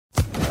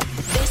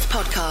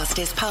podcast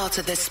is part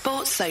of the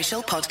Sports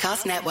Social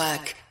Podcast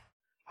Network.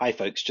 Hi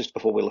folks, just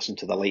before we listen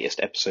to the latest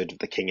episode of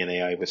The King and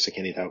AI with Sir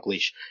Kenny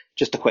Dalglish,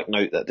 just a quick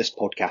note that this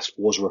podcast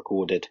was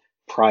recorded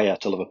prior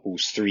to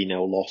Liverpool's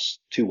 3-0 loss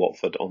to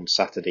Watford on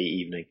Saturday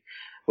evening.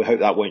 We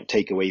hope that won't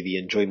take away the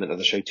enjoyment of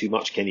the show too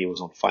much. Kenny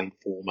was on fine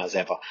form as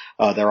ever.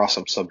 There are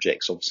some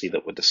subjects obviously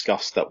that were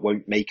discussed that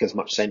won't make as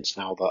much sense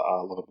now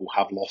that Liverpool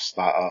have lost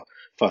that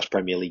first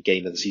Premier League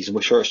game of the season.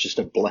 We're sure it's just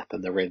a blip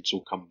and the Reds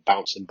will come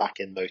bouncing back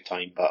in no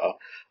time, but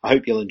I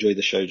hope you'll enjoy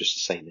the show just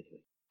the same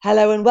anyway.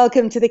 Hello and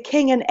welcome to the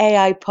King and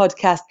AI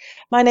podcast.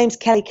 My name's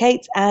Kelly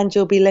Kate and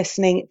you'll be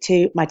listening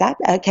to my dad,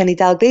 Kenny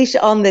Dalglish,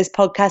 on this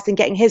podcast and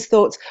getting his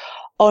thoughts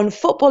on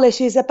football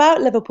issues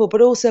about Liverpool, but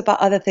also about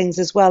other things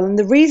as well. And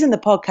the reason the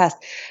podcast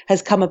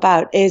has come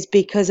about is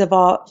because of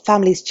our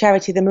family's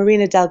charity, the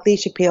Marina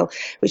Dalglish Appeal,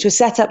 which was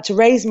set up to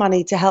raise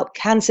money to help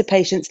cancer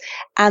patients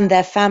and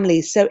their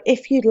families. So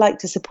if you'd like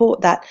to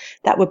support that,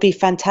 that would be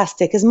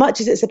fantastic. As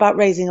much as it's about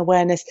raising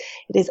awareness,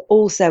 it is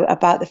also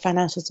about the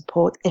financial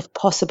support, if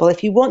possible.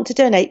 If you want to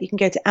donate, you can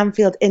go to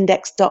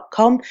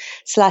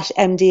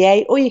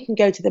AnfieldIndex.com/MDA, or you can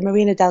go to the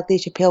Marina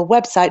Dalglish Appeal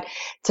website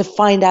to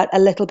find out a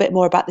little bit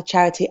more about the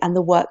charity and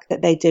the work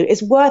that they do.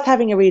 It's worth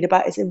having a read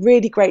about. It's a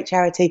really great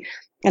charity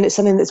and it's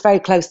something that's very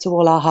close to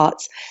all our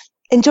hearts.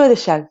 Enjoy the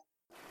show.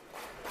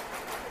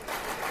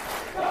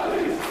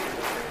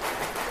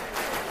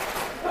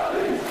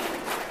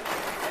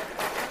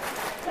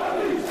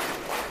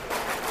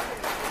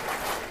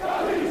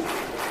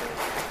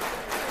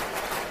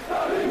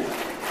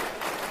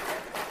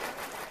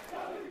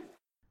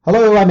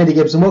 Hello, I'm Eddie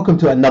Gibbs and welcome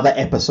to another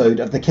episode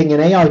of the King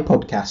and AI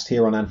podcast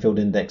here on Anfield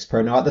Index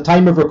Pro. Now, at the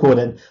time of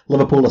recording,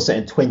 Liverpool are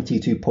sitting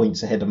 22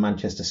 points ahead of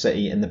Manchester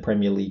City in the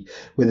Premier League,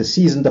 with the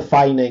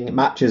season-defining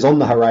matches on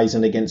the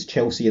horizon against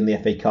Chelsea in the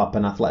FA Cup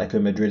and Atletico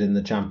Madrid in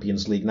the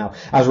Champions League. Now,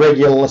 as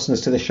regular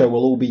listeners to the show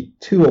will all be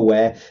too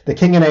aware, the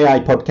King and AI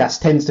podcast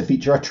tends to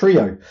feature a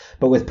trio,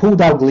 but with Paul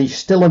Dalglish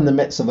still in the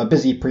midst of a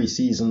busy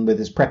pre-season with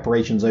his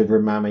preparations over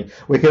in Miami,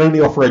 we can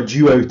only offer a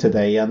duo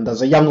today, and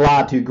as a young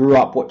lad who grew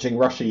up watching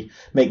Rushy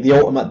make the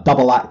ultimate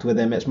double act with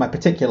him, it's my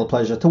particular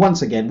pleasure to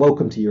once again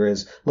welcome to your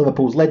ears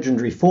Liverpool's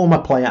legendary former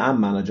player and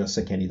manager,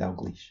 Sir Kenny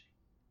Dalglish.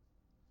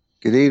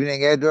 Good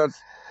evening, Edward.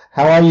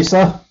 How are you,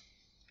 sir?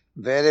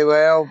 Very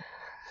well.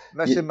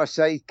 Missing my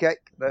sidekick,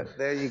 but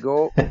there you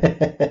go.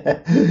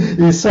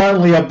 He's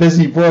certainly a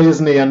busy boy,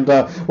 isn't he? And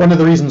one of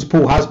the reasons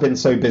Paul has been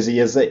so busy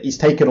is that he's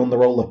taken on the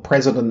role of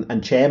president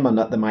and chairman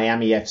at the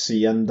Miami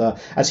FC. And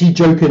as he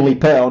jokingly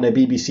put on a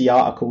BBC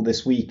article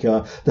this week,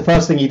 the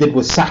first thing he did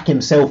was sack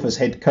himself as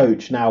head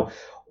coach. Now,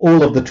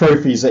 all of the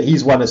trophies that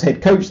he's won as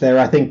head coach there,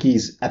 I think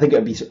it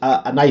would be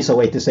a nicer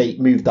way to say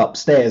moved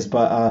upstairs,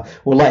 but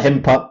we'll let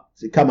him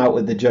come out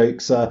with the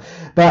jokes. But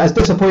as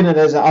disappointing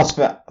as it is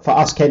for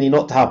us, Kenny,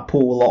 not to have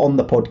Paul on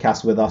the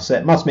podcast with us,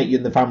 it must make you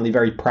and the family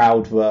very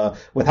proud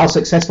with how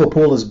successful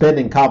Paul has been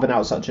in carving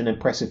out such an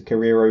impressive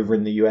career over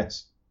in the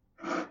US.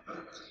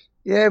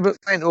 Yeah, but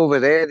went over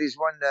there. He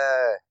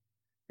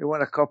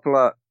won a couple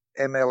of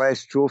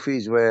MLS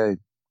trophies with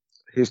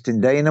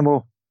Houston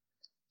Dynamo.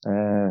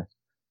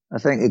 I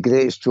think the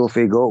greatest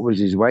trophy he got was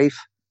his wife.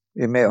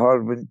 He met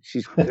her when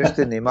she's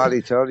Houston. He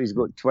married her. He's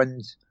got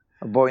twins,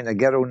 a boy and a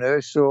girl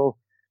now. So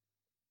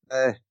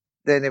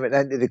then he went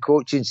into the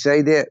coaching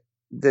side of it,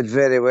 did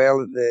very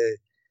well at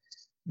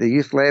the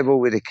youth level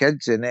with the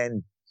kids, and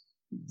then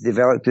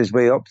developed his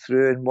way up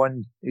through and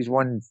won. He's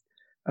won,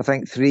 I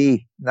think,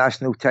 3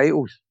 national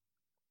titles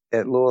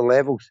at lower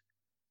levels.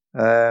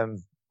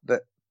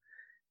 But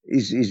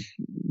he's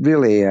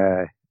really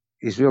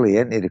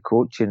into the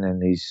coaching,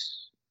 and he's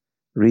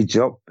reads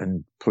up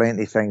and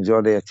plenty of things.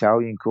 All the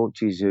Italian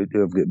coaches who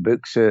have got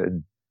books out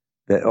and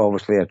that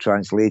obviously are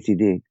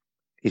translated.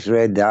 He's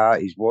read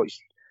that, he's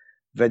watched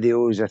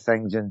videos of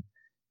things, and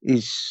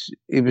he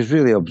was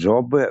really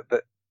absorbed with it.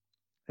 But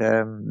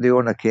the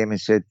owner came and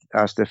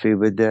asked if he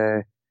would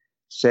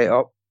set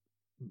up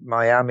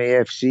Miami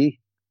FC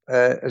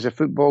as a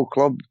football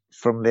club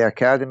from the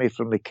academy,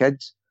 from the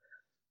kids,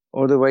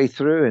 all the way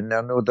through. And I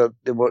know they're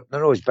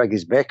not as big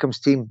as Beckham's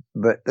team,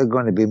 but they're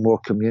going to be more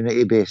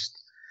community based.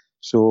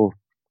 So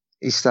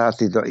he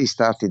started that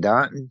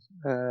and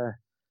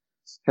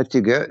had to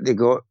go. They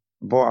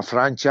bought a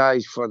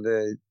franchise for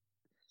the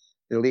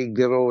league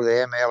below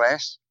the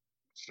MLS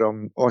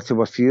from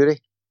Ottawa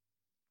Fury.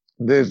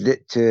 Moved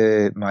it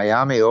to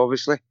Miami,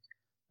 obviously.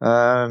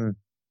 So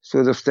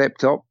they've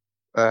stepped up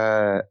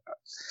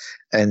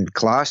in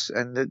class,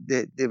 and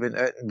they went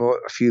out and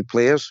bought a few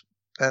players,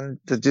 and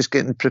they're just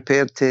getting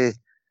prepared to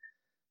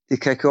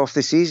kick off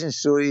the season.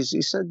 So he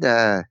said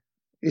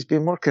he's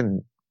been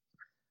working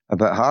a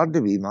bit hard,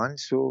 the wee man.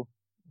 So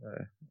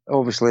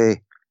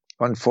obviously,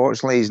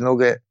 unfortunately, he's no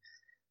got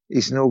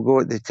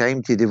the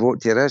time to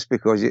devote to this,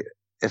 because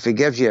if he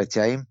gives you a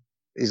time,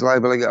 he's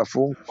liable to get a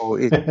phone call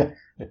to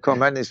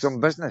come in some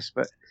business.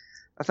 But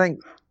I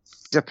think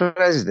he's a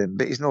president,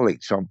 but he's not like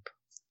Trump.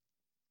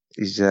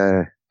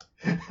 He'll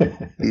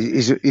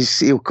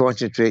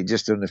concentrate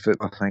just on the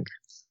football, I think.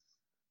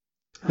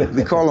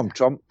 We call him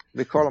Trump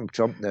We call him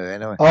Trump now,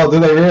 anyway. Oh, do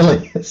they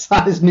really? Is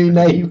that his new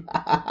name?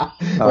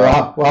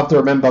 We'll have to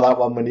remember that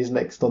one when he's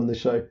next on the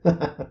show.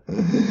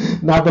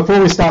 Now, before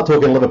we start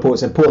talking Liverpool,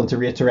 it's important to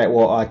reiterate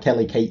what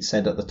Kelly Kate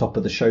said at the top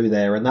of the show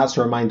there, and that's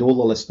to remind all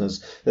the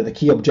listeners that the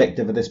key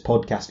objective of this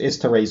podcast is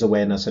to raise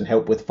awareness and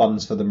help with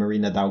funds for the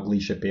Marina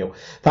Dalglish appeal.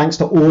 Thanks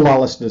to all our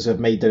listeners who have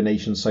made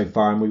donations so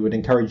far, and we would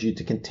encourage you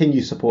to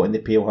continue supporting the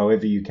appeal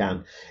however you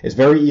can. It's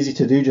very easy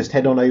to do. Just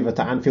head on over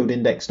to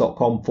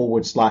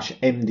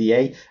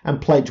AnfieldIndex.com/MDA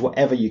and pledge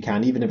whatever you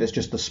can, even if it's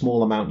just a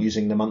small amount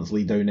using the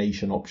monthly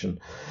donation option.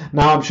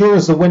 Now, I'm sure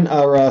as the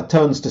winter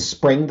turns to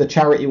spring, the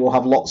charity will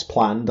have lots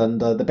planned, and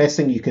the best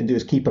thing you can do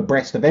is keep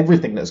abreast of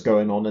everything that's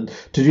going on. And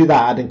to do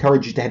that, I'd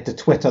encourage you to head to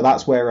Twitter.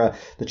 That's where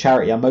the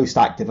charity are most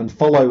active, and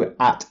follow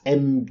at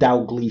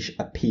 @MDalglish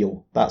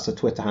Appeal. That's the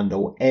Twitter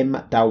handle,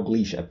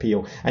 @MDalglish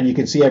Appeal, and you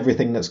can see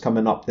everything that's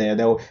coming up there.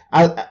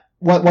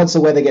 Once the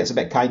weather gets a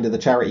bit kinder, the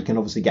charity can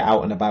obviously get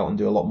out and about and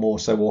do a lot more.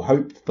 So we'll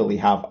hopefully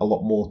have a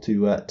lot more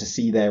to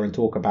see there and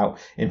talk about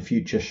in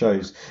future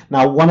shows.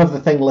 Now, one of the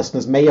things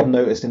listeners may have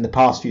noticed in the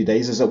past few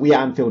days is that we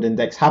at Anfield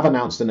Index have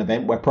announced an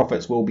event where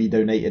profits will be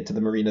donated to the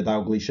Marina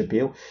Dalglish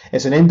appeal.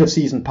 It's an end of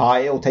season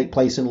party. It'll take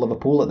place in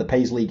Liverpool at the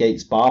Paisley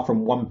Gates Bar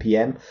from 1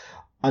 p.m.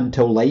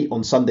 until late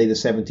on Sunday the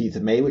 17th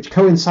of May, which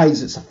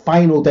coincides, it's the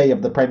final day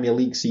of the Premier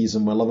League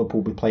season where Liverpool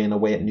will be playing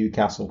away at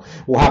Newcastle.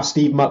 We'll have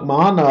Steve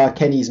McMahon,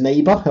 Kenny's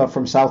neighbour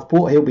from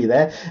Southport. He'll be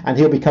there, and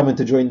he'll be coming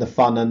to join the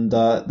fun, and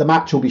the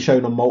match will be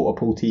shown on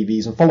multiple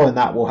TVs, and following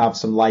that we'll have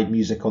some live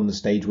music on the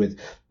stage with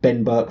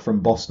Ben Burke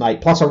from Boss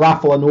Night, plus a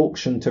raffle and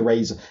auction to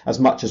raise as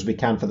much as we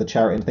can for the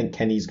charity. And I think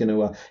Kenny's going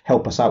to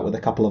help us out with a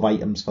couple of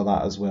items for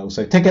that as well.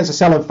 So tickets are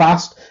selling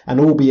fast, and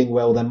all being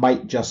well, there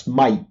might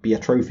be a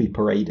trophy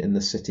parade in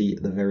the city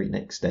the very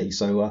next day.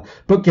 So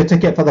book your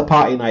ticket for the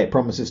party night. It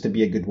promises to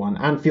be a good one.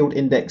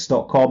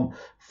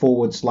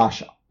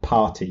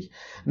 AnfieldIndex.com/party.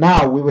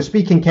 Now, we were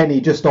speaking, Kenny,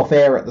 just off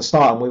air at the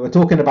start, and we were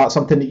talking about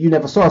something that you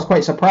never saw. I was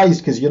quite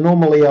surprised because you're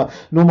normally on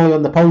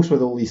the post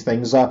with all these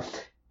things.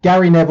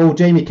 Gary Neville,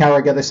 Jamie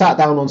Carragher, they sat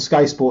down on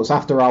Sky Sports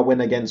after our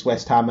win against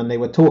West Ham, and they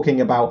were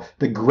talking about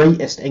the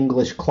greatest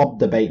English club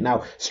debate.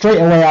 Now, straight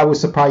away I was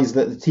surprised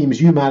that the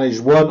teams you managed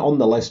weren't on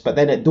the list, but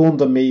then it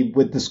dawned on me,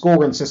 with the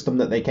scoring system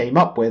that they came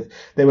up with,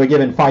 they were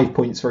given 5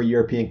 points for a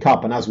European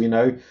Cup, and as we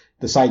know,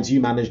 the sides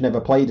you managed never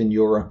played in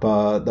Europe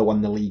that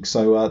won the league,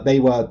 so they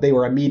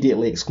were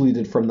immediately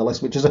excluded from the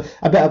list, which is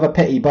a bit of a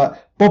pity.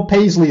 But Bob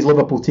Paisley's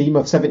Liverpool team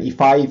of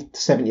 75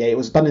 to 78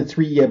 was done in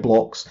 3-year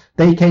blocks.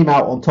 They came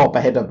out on top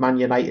ahead of Man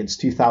United's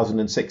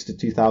 2006 to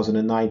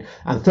 2009,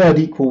 and third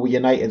equal were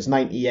United's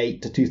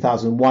 98 to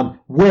 2001,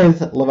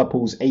 with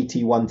Liverpool's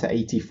 81 to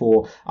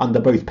 84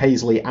 under both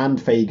Paisley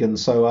and Fagan.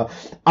 So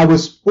I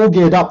was all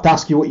geared up to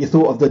ask you what you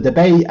thought of the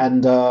debate,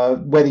 and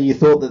whether you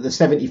thought that the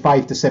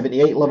 75 to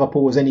 78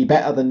 Liverpool was any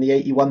better than the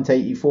 81 to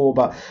 84.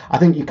 But I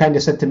think you kind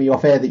of said to me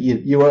off air that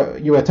you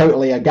were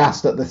totally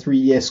aghast at the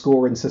 3-year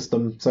scoring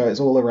system. So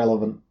it's all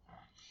irrelevant.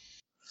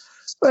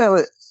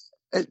 Well,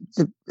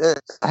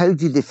 how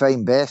do you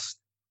define best?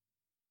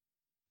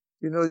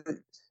 You know,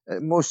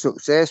 most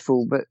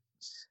successful, but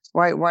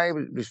why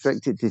was it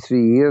restricted to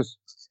 3 years?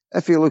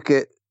 If you look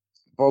at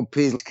Bob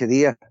Paisley's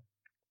career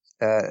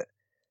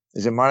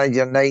as a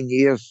manager, 9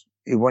 years,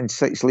 he won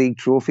 6 league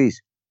trophies.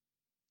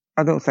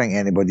 I don't think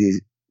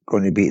anybody's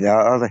going to beat that,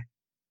 are they?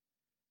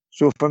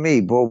 So for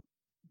me, Bob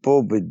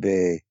would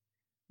be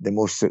the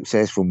most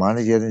successful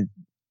manager, and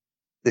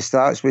the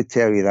stats would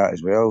tell you that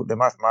as well. The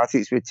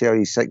mathematics would tell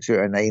you 6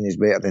 out of 9 is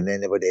better than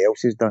anybody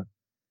else has done.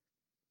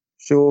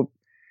 So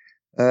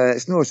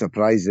it's no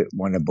surprise that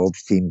one of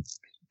Bob's team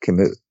came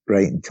out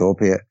right on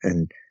top of it,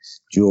 and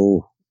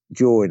Joe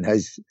in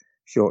his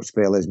short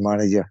spell as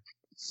manager,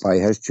 by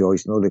his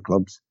choice, not the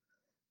club's,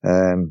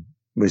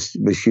 was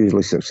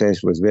hugely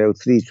successful as well.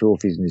 3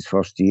 trophies in his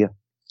first year.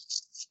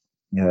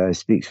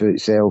 Speaks for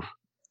itself.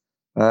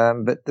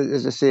 But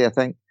as I say, I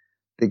think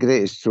the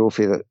greatest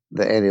trophy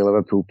that any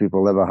Liverpool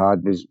people ever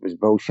had was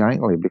Bill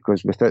Shankly,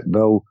 because without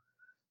Bill,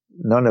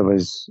 none of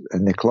us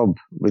in the club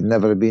would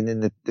never have been in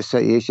the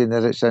situation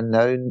that it's in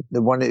now, and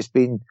the one it's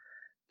been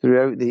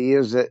throughout the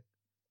years that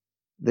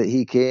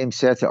he came,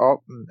 set it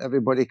up, and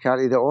everybody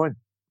carried it on.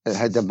 It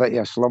had a bit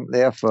of a slump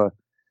there for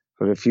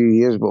a few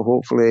years, but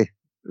hopefully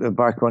they're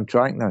back on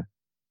track now.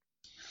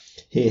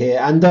 Here.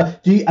 And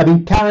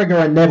Carragher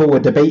and Neville were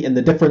debating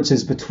the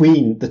differences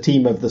between the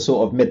team of the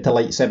sort of mid to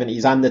late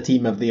 70s and the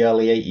team of the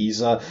early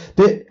 80s.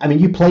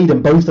 You played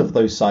in both of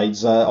those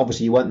sides.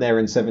 Obviously, you weren't there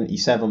in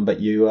 77,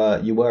 but you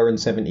were in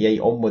 78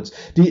 onwards.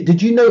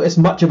 Did you notice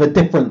much of a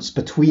difference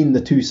between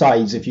the two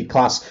sides if you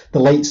class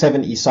the late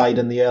 70s side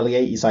and the early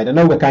 80s side? I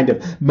know we're kind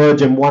of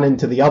merging one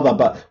into the other,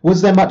 but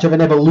was there much of an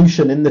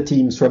evolution in the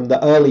teams from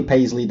the early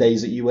Paisley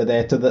days that you were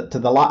there to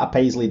the latter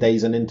Paisley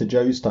days and into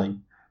Joe's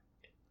time?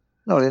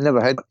 No, they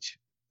never had much.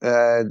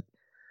 I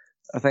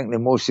think the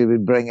most they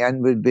would bring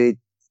in would be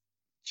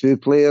 2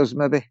 players,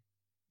 maybe,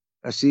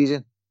 a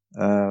season.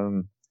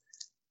 And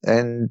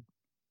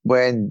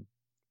when,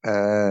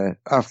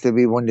 after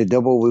we won the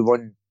double, we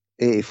won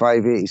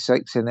 85,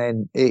 86, and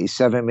then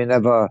 87, we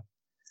never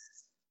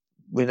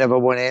we never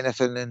won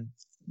anything, and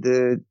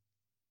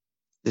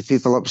the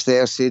people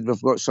upstairs said,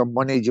 we've got some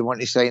money, do you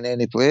want to sign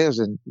any players?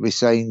 And we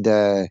signed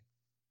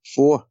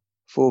four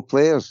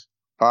players.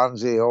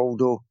 Barnsley,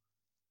 Aldo,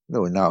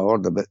 no in that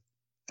order, but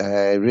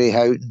Ray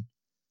Houghton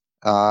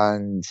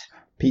and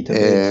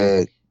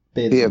Peter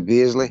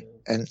Beardsley.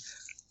 And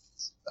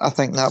I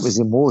think that was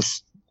the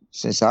most,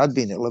 since I'd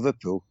been at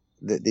Liverpool,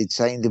 that they'd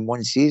signed in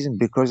one season,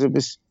 because it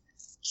was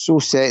so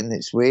set in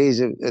its ways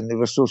and they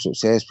were so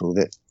successful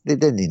that they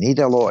didn't need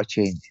a lot of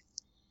change.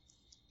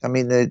 I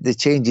mean, the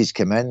changes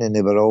came in and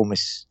they were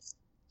almost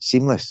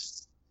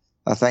seamless.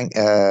 I think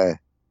the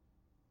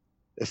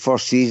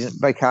first season,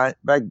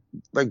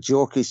 Big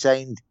Jockey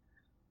signed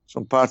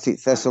from Partick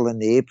Thistle in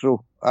the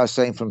April. I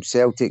signed from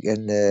Celtic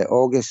in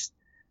August.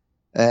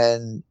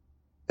 And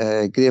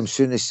Graham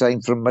Souness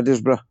signed from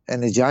Middlesbrough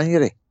in the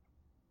January.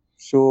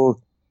 So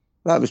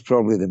that was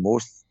probably the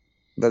most.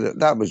 But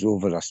that was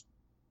over a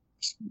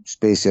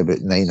space of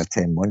about 9 or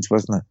 10 months,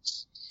 wasn't it?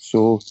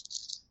 So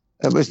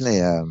it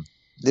wasn't...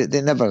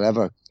 They never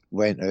ever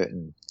went out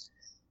and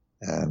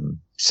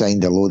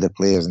signed a load of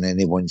players in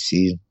any one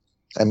season.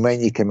 And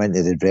when you come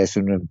into the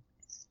dressing room,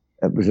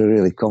 it was a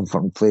really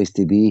comforting place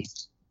to be.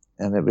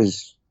 And it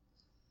was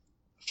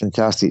a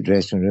fantastic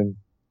dressing room.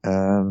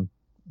 And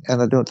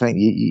I don't think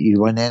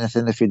you win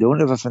anything if you don't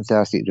have a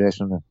fantastic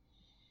dressing room.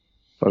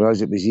 For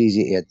us, it was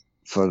easy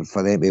for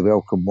them to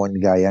welcome one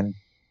guy in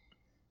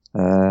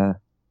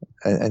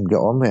and get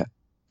on with it.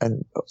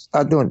 And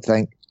I don't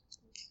think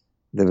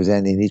there was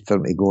any need for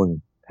him to go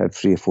and have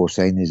 3 or 4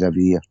 signings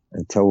every year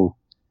until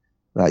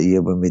that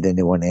year when we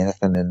didn't want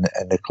anything, and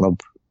the club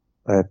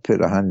put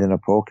their hand in their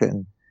pocket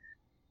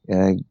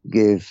and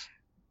gave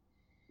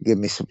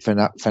me some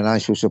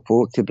financial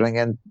support to bring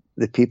in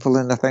the people.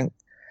 And I think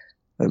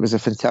it was a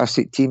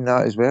fantastic team,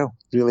 that as well.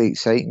 Really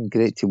exciting,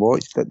 great to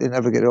watch, but they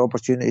never get the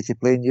opportunity to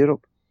play in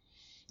Europe.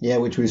 Yeah,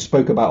 which we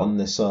spoke about on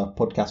this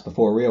podcast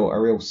before.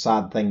 A real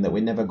sad thing that we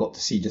never got to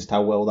see just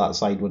how well that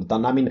side would have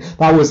done. I mean,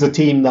 that was the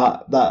team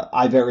that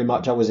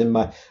I was in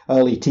my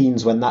early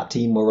teens when that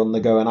team were on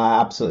the go, and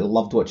I absolutely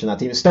loved watching that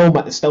team. It's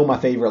still my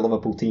favourite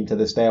Liverpool team to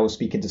this day. I was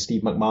speaking to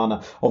Steve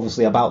McMahon,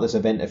 obviously, about this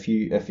event a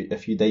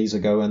few days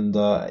ago, and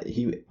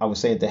I was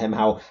saying to him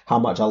how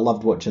much I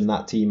loved watching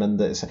that team, and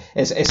it's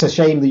a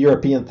shame the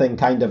European thing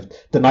kind of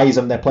denies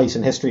them their place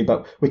in history,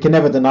 but we can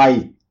never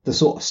deny the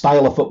sort of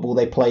style of football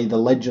they play, the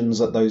legends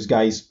that those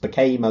guys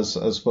became as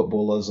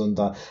footballers, and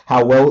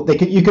how well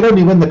you could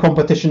only win the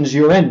competitions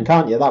you're in,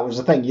 can't you? That was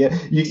the thing. You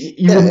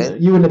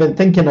wouldn't have been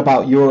thinking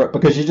about Europe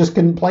because you just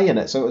couldn't play in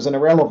it, so it was an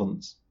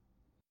irrelevance.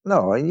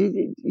 No,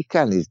 you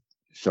can't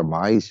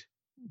surmise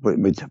what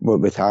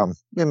would happen.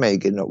 You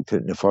might get knocked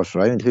out in the first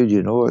round. Who do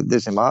you know? It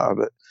doesn't matter.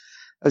 But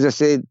as I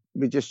said,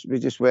 we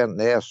just weren't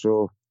there,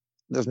 so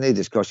there's no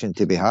discussion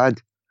to be had.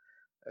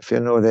 If you're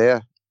not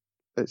there,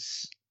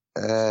 it's.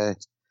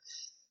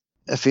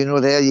 If you're not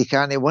there, you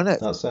can't win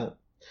it. That's it.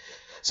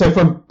 So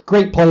from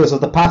great players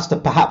of the past to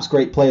perhaps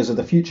great players of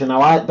the future.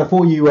 Now,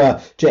 before you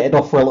jetted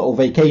off for a little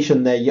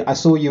vacation there, I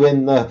saw you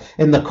in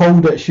the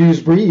cold at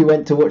Shrewsbury. You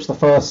went to watch the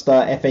first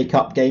FA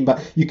Cup game,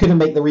 but you couldn't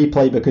make the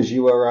replay because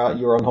you were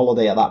on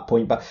holiday at that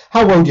point. But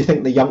how well do you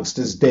think the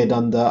youngsters did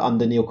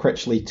under Neil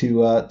Critchley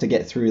to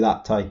get through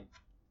that tie?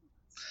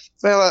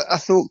 Well, I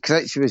thought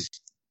Critch was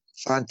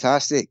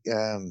fantastic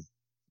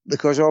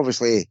because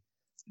obviously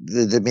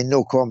there'd been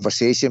no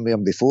conversation with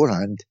him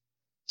beforehand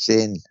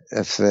saying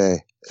if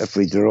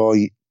we draw,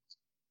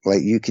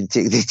 like, you can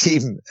take the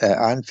team at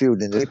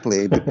Anfield in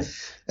replay. But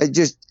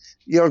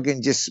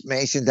Jurgen just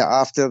mentioned it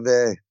after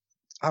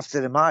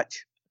the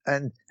match,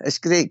 and it's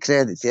great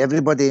credit to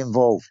everybody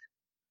involved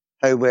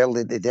how well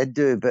they did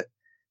do. But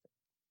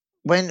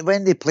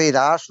when they played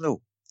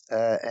Arsenal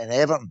and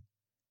Everton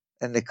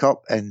in the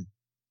cup, and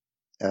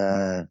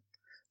 5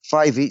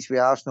 each with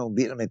Arsenal,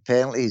 beat them in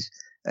penalties.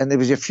 And there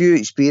was a few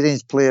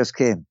experienced players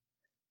came,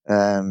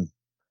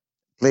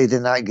 played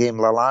in that game.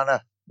 Lallana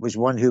was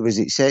one who was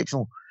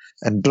exceptional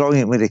and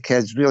brilliant with the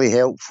kids, really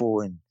helpful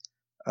and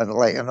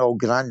like an old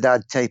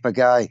granddad type of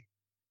guy,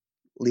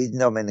 leading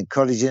them and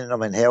encouraging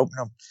them and helping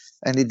them.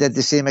 And he did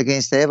the same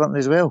against Everton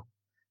as well.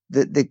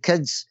 The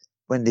kids,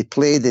 when they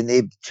played in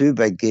the 2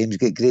 big games,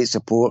 get great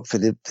support for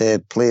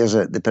the players,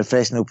 the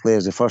professional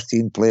players, the first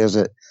team players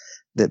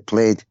that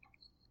played.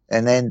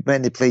 And then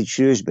when they played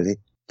Shrewsbury,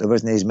 there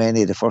wasn't as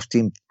many of the first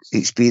team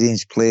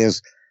experienced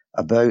players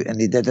about, and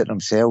they did it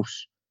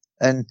themselves.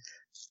 And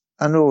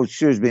I know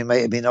Shrewsbury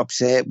might have been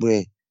upset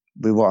with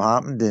what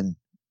happened and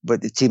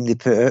what the team they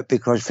put out,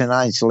 because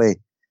financially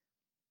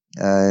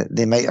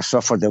they might have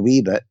suffered a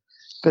wee bit.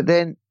 But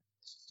then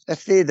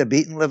if they'd have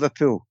beaten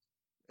Liverpool,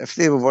 if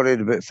they were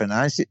worried about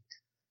finance,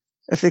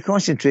 if they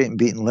concentrate on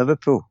beating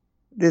Liverpool,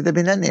 they'd have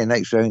been in the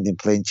next round and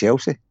playing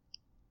Chelsea.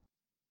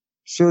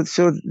 So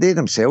they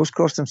themselves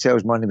cost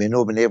themselves money by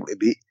not being able to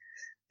beat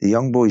the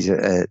young boys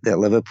that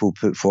Liverpool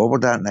put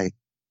forward that night.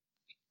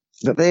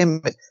 But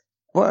then,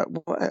 what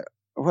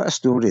a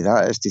story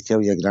that is to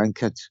tell your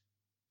grandkids,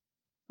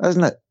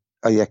 isn't it?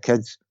 Or your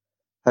kids,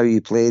 how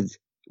you played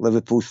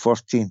Liverpool's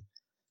first team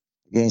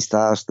against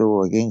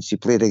Arsenal, she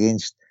played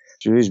against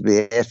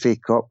Shrewsbury, FA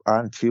Cup,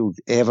 Anfield,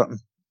 Everton,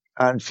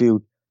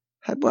 Anfield.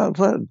 What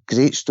a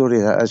great story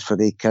that is for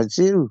the kids.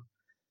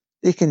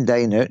 They can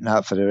dine out in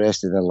that for the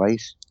rest of their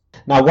lives.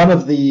 Now, one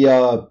of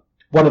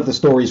the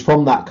stories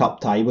from that cup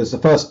tie was the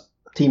first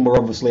team were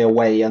obviously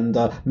away, and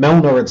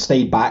Milner had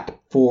stayed back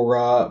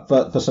for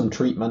some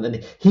treatment,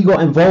 and he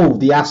got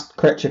involved. He asked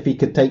Critch if he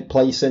could take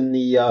place in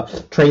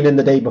the training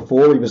the day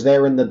before. He was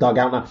there in the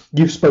dugout. Now,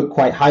 you've spoke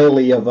quite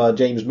highly of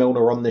James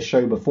Milner on this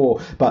show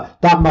before, but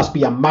that must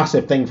be a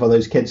massive thing for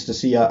those kids to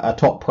see a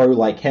top pro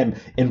like him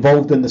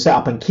involved in the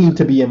setup and keen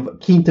to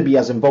be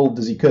as involved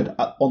as he could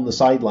on the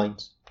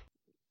sidelines.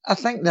 I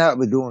think that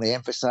would only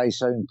emphasise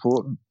how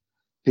important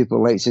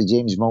people like Sir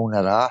James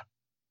Milner are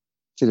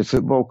to the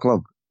football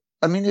club.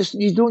 I mean,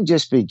 you don't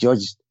just be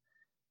judged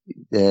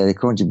the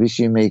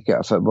contribution you make at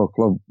a football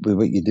club with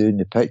what you do in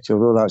the pitch,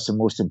 although that's the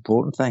most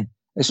important thing.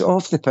 It's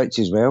off the pitch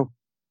as well.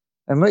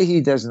 And what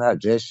he does in that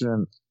dressing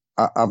room,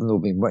 I've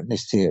not been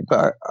witness to it,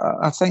 but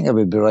I think I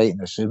would be right in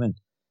assuming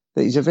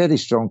that he's a very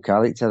strong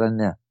character in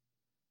there.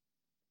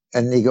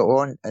 And they get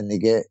on and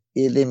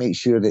they make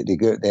sure that they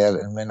go out there,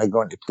 and when they're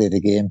going to play the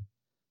game,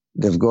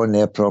 they've gone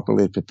there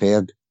properly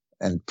prepared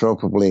and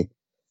properly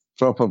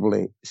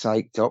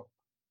psyched up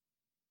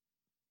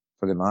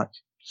for the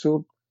match.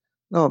 So,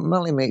 no,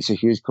 Millie makes a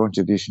huge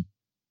contribution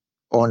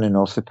on and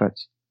off the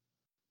pitch.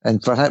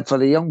 And for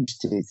the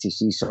youngsters to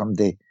see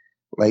somebody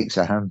like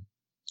him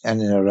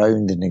in and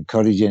around and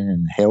encouraging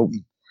and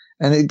helping.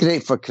 And it's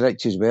great for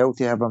Critch as well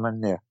to have him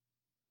in there.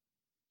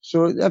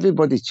 So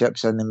everybody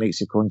chips in and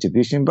makes a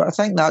contribution. But I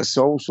think that's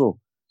also,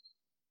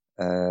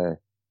 that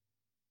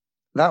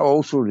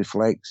also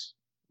reflects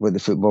what the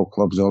football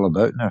club's all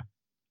about now.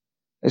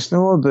 It's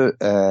not about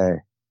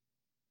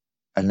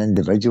an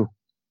individual.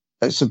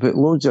 It's about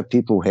loads of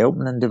people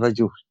helping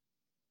individuals.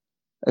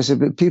 It's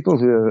about people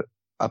who are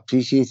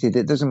appreciated.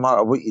 It doesn't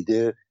matter what you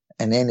do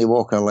in any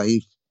walk of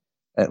life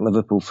at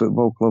Liverpool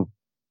Football Club.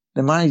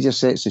 The manager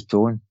sets the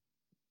tone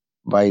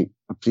by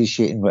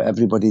appreciating what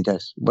everybody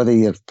does. Whether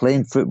you're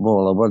playing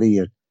football or whether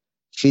you're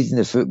feeding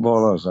the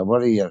footballers or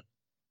whether you're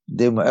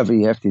doing whatever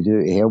you have to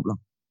do to help them.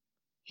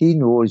 He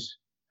knows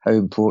how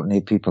important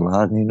the people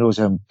are, and he knows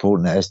how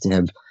important it is to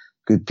have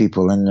good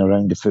people in and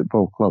around the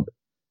football club.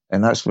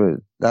 And that's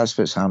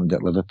what's happened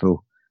at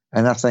Liverpool.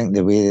 And I think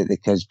the way that the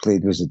kids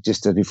played was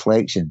just a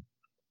reflection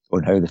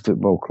on how the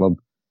football club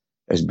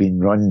has been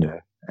run now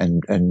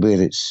and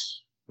where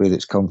it's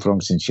come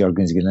from since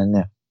Jurgen's gone in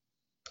there.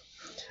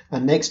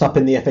 And next up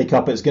in the FA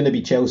Cup, it's going to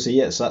be Chelsea.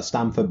 It's at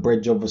Stamford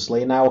Bridge,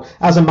 obviously. Now,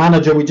 as a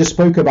manager, we just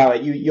spoke about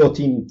it. Your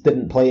team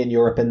didn't play in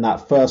Europe in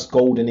that first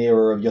golden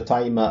era of your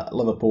time at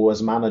Liverpool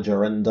as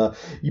manager, and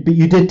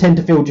you did tend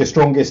to field your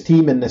strongest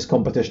team in this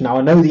competition. Now,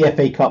 I know the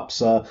FA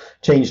Cup's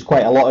changed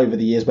quite a lot over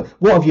the years, but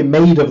what have you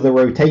made of the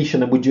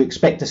rotation, and would you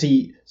expect to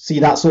see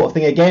that sort of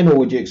thing again, or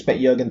would you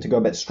expect Jurgen to go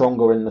a bit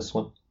stronger in this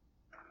one?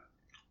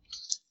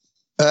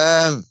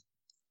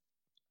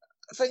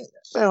 I think,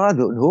 well, I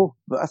don't know,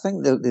 but I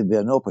think there'll be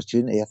an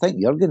opportunity. I think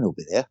Jurgen will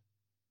be there.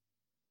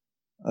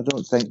 I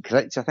don't think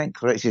Critch. I think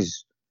Critch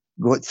has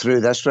got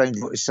through this round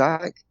with a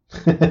sack.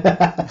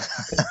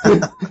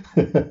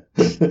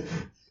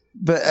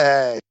 But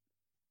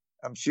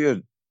I'm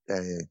sure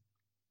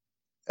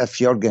if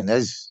Jurgen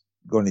is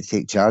going to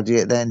take charge of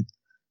it, then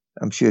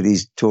I'm sure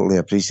he's totally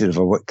appreciative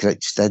of what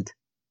Critch did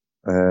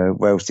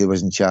whilst he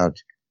was in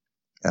charge.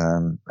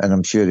 And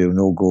I'm sure he'll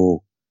not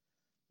go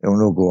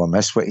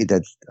amiss what he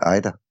did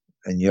either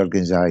in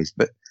Jurgen's eyes.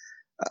 But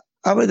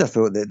I would have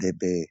thought that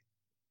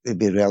they'd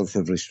be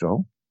relatively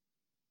strong.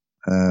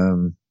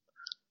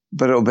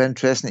 But it'll be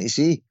interesting to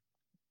see.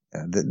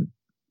 The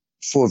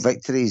 4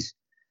 victories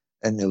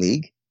in the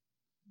league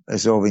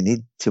is all we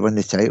need to win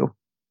the title.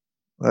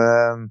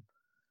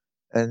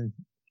 And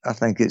I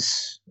think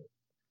it's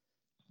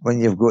when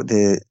you've got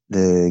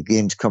the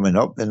games coming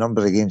up, the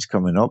number of games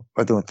coming up,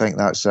 I don't think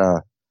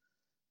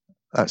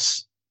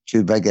that's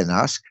too big an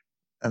ask.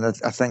 And I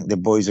think the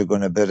boys are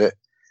going to beat it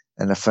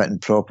in a fit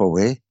and proper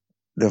way.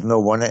 They've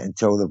not won it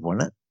until they've won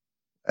it.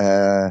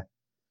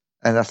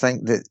 And I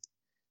think that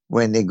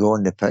when they go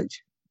on the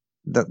pitch,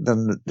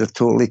 they're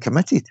totally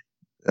committed.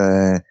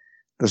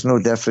 There's no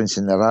difference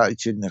in their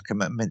attitude and their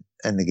commitment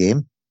in the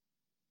game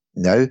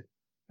now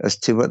as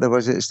to what there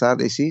was at the start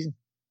of the season.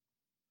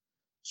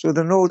 So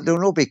they'll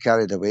not be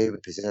carried away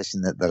with the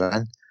position that they're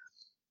in.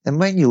 And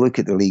when you look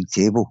at the league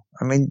table,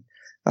 I mean,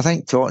 I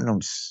think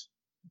Tottenham's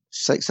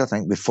 6th, I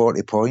think, with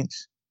 40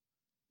 points.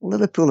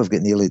 Liverpool have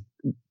got nearly,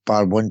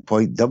 bar 1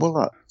 point, double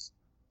that.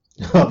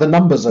 The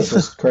numbers are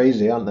just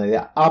crazy, aren't they?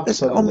 They're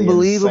absolutely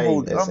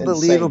unbelievable. Insane. It's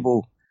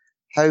unbelievable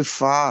how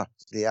far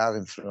they are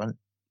in front,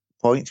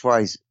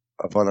 points-wise,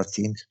 of other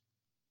teams.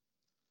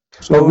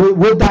 So, well,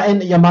 would that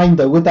enter your mind,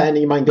 though? Would that enter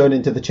your mind going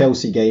into the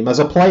Chelsea game as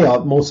a player,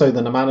 more so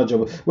than a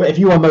manager? If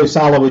you were Mo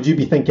Salah, would you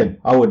be thinking,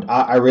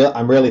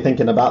 I'm really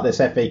thinking about this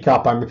FA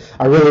Cup.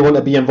 I really want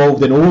to be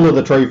involved in all of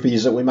the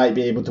trophies that we might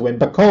be able to win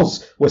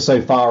because we're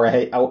so far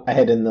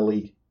ahead in the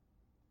league?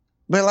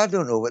 Well, I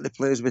don't know what the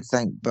players would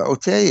think, but I'll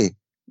tell you,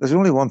 there's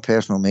only one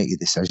person who'll make a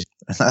decision,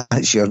 and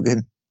that's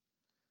Jurgen.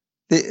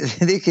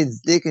 They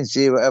can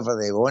say whatever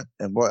they want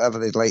and whatever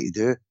they'd like to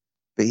do,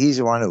 but he's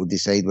the one that will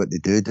decide what they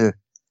do.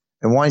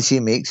 And once he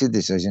makes a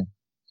decision,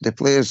 the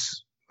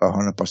players are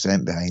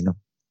 100% behind him.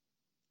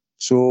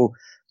 So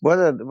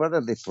whether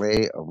they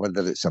play or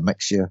whether it's a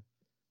mixture,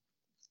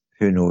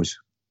 who knows?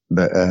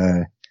 But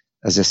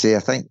as I say, I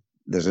think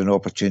there's an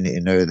opportunity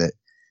now that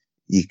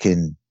you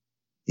can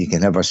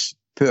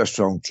put a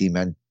strong team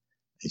in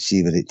and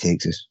see where it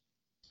takes us.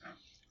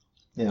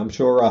 Yeah, I'm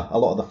sure a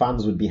lot of the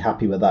fans would be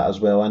happy with that as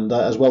well. And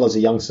as well as the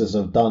youngsters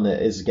have done,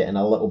 it is getting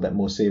a little bit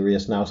more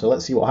serious now. So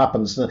let's see what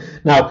happens.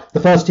 Now,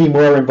 the first team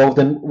we're involved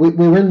in, we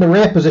were in the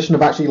rare position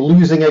of actually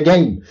losing a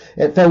game.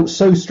 It felt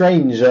so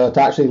strange to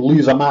actually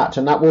lose a match.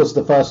 And that was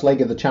the first leg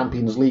of the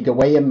Champions League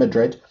away in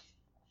Madrid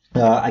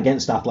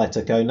against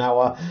Atletico.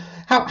 Now,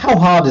 how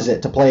hard is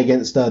it to play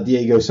against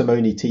Diego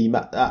Simeone team?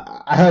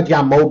 I heard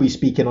Jan Molby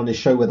speaking on his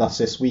show with us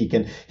this week,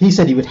 and he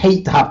said he would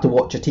hate to have to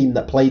watch a team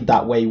that played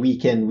that way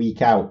week in,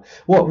 week out.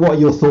 What are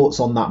your thoughts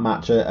on that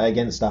match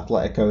against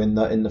Atletico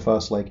in the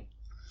first leg?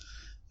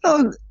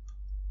 No,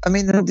 I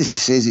mean, nobody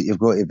says that you've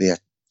got to be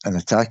an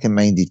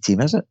attacking-minded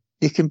team, is it?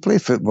 You can play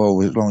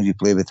football as long as you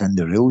play within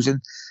the rules,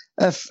 and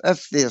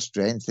if their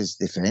strength is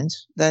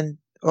defence, then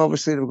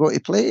obviously they've got to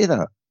play to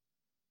that.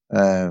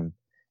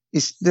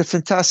 They're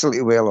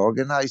fantastically well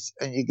organised,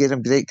 and you give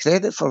them great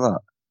credit for that.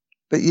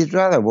 But you'd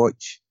rather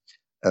watch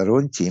our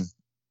own team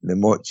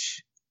than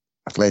watch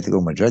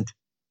Atletico Madrid,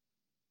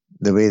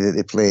 the way that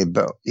they play.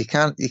 But you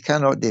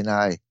cannot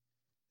deny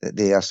that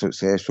they are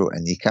successful,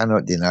 and you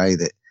cannot deny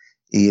that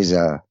he's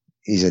a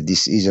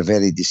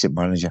very decent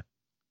manager.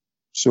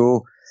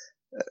 So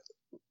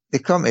they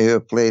come to our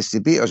place. They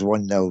beat us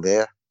 1-0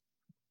 there.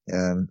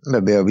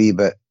 Maybe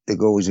the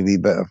goal was a wee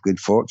bit of good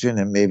fortune,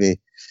 and maybe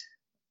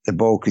the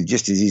ball could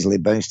just as easily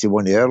bounce to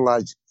one of our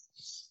lads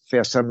for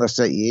a similar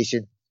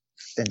situation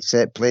in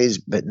set plays,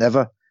 but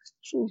never.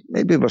 So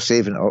maybe we're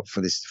saving it up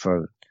for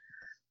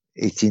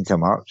 18th of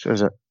March,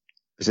 is it?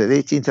 Is it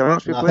the 18th of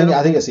March we play?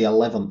 I think it's the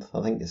 11th.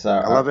 I think it's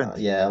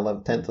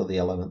 11th. 10th or the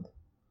 11th.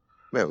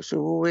 Well,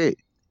 so we'll wait.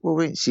 We'll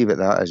wait and see what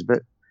that is.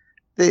 But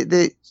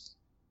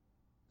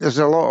there's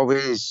a lot of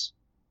ways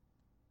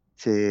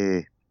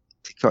to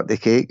cut the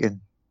cake, and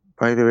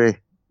by the way,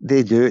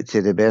 they do it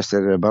to the best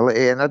of their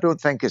ability, and I don't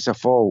think it's a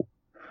fault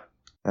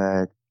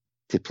to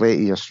play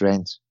to your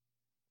strengths.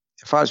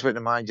 If that's what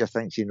the manager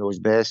thinks he knows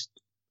best,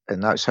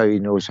 and that's how he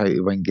knows how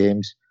to win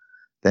games,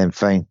 then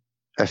fine.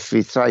 If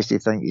he tries to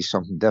think he's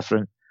something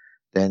different,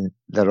 then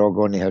they're all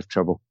going to have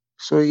trouble.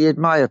 So you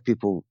admire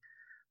people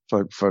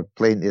for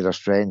playing to their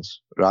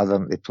strengths rather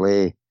than to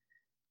play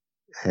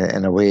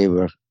in a way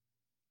where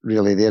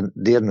really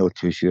they're not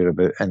too sure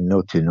about and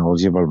not too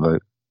knowledgeable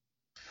about.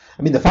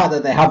 I mean, the fact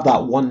that they have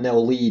that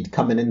 1-0 lead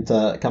coming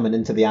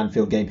into the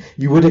Anfield game,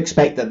 you would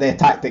expect that their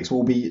tactics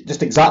will be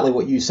just exactly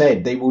what you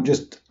said. They will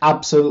just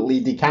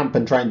absolutely decamp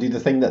and try and do the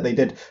thing that they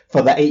did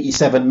for the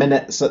 87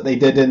 minutes that they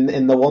did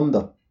in the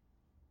Wanda.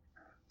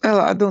 Well,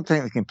 I don't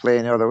think they can play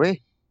any other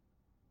way.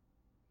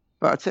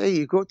 But I tell you,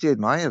 you've got to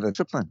admire the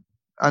discipline.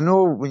 I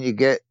know when they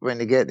get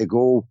the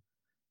goal,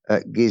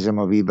 it gives them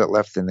a wee bit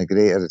lift in the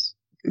greater.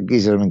 It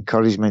gives them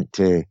encouragement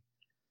to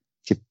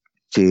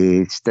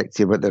stick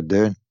to what they're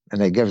doing.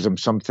 And it gives them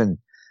something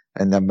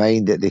in their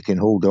mind that they can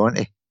hold on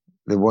to,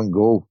 the one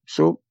goal.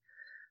 So,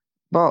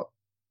 but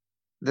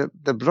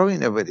they're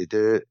brilliant at what they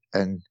do,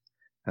 and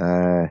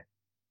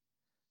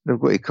they've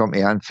got to come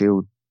to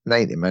Anfield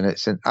 90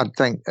 minutes, and I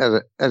think,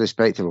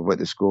 irrespective of what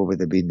the score would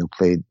have been, they'll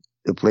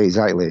play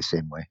exactly the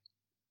same way.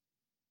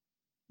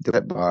 They'll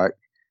hit back,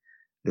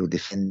 they'll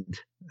defend,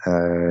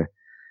 and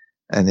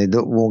they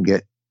won't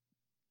get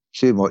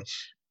too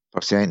much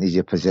percentage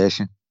of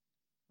possession.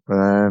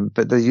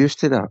 But they're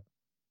used to that.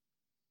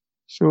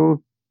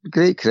 So,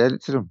 great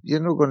credit to them.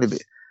 You're not going to be.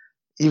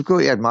 You've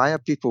got to admire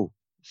people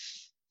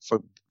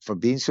for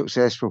being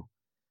successful.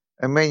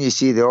 And when you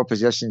see the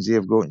oppositions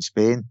they've got in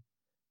Spain,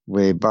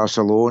 with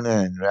Barcelona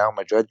and Real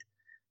Madrid,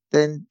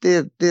 then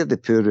they're the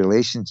poor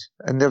relations,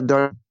 and they've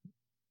done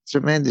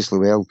tremendously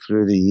well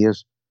through the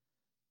years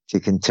to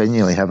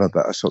continually have a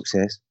bit of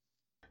success.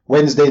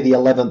 Wednesday, the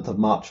 11th of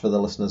March, for the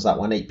listeners. That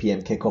one, 8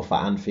 p.m. kickoff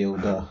at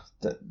Anfield.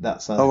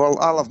 That's. Oh well,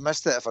 I'll have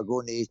missed it if I go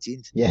on the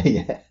 18th.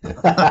 Yeah.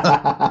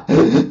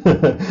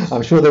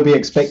 I'm sure they'll be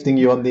expecting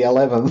you on the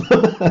 11th.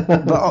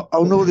 But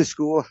I'll know the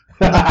score.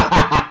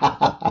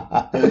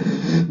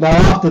 Now,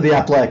 after the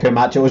Atletico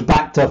match, it was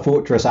back to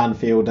Fortress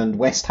Anfield, and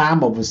West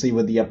Ham obviously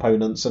were the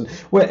opponents. And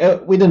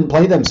we didn't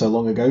play them so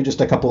long ago,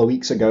 just a couple of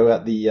weeks ago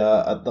at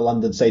the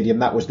London Stadium.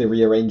 That was the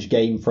rearranged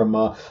game from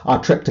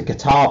our trip to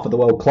Qatar for the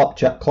World Club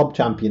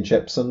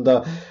Championships. And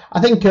I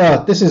think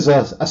this is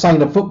a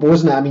sign of football,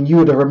 isn't it? I mean, you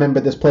would have remembered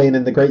this playing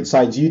in the great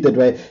sides you did,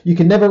 where you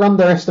can never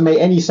underestimate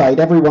any side.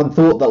 Everyone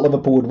thought that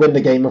Liverpool would win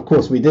the game. Of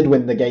course, we did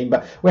win the game,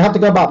 but we have to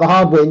go about the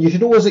hard way, and you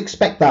should always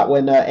expect that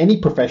when any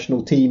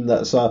professional team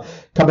that's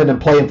coming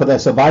and playing for their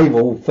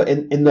survival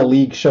in the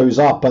league shows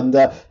up, and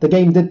the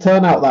game did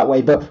turn out that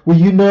way. But were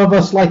you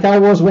nervous like I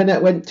was when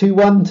it went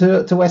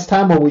 2-1 to West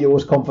Ham, or were you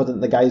always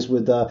confident the guys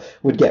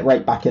would get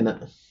right back in it?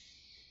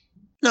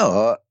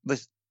 No,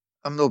 but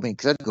I'm not being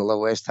critical of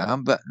West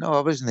Ham, but no,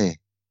 I wasn't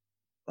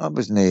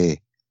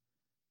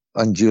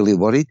unduly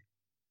worried.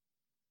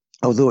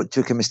 Although it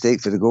took a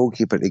mistake for the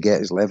goalkeeper to get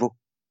his level.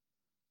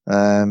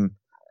 And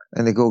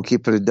the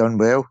goalkeeper had done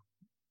well,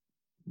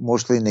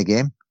 mostly in the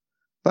game.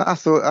 But I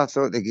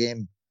thought the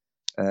game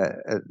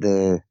at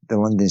the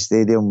London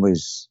Stadium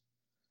was,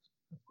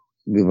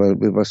 we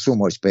were so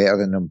much better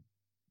than them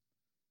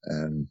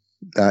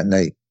that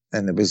night.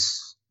 And it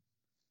was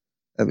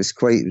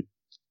quite,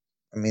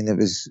 I mean, it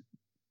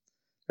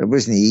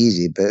wasn't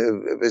easy, but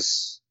it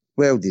was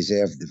well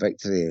deserved, the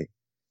victory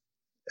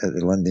at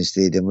the London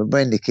Stadium. And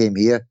when they came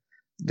here,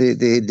 they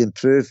had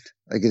improved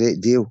a great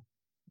deal,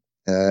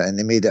 and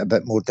they made it a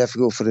bit more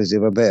difficult for us. They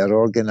were better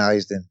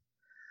organised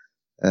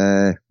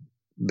and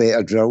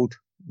better drilled.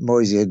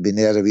 Moisey had been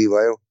there a wee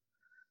while,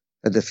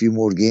 had a few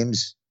more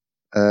games,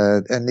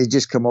 and they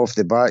just come off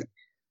the back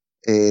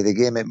the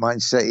game at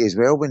Man City as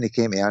well when they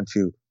came to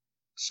Anfield.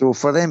 So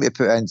for them to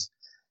put in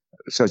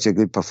such a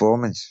good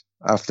performance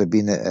after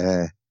being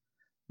at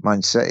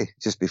Man City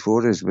just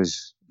before us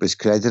was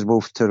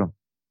creditable to them.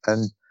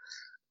 And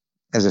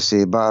as I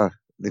say, bar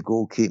the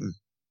goalkeeping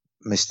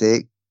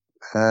mistake,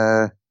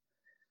 I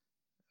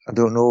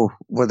don't know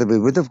whether we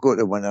would have got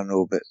the win or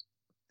no, but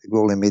the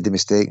goalie made the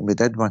mistake and we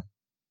did win.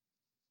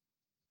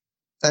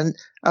 And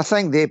I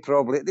think they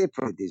probably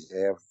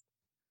deserve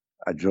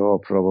a draw,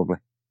 probably.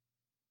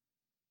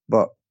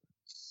 But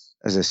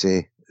as I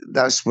say,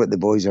 that's what the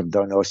boys have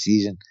done all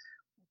season.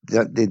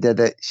 They did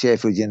it.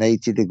 Sheffield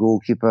United, the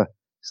goalkeeper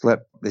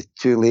slipped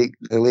the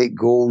late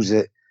goals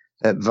at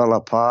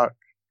Villa Park.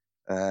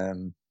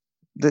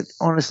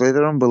 Honestly,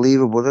 they're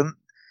unbelievable.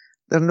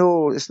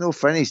 It's no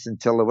finished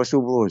until the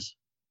whistle blows,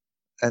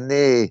 and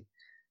the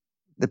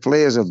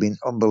players have been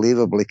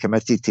unbelievably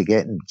committed to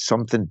getting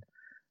something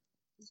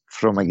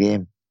from a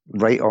game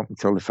right up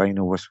until the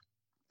final whistle.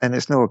 And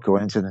it's no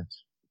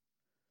coincidence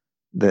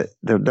that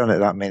they've done it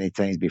that many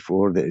times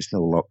before that it's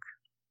no luck.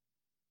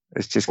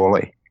 It's just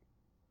quality.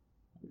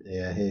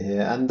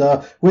 Yeah. And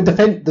with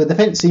the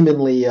defence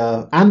seemingly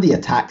and the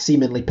attack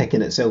seemingly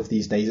picking itself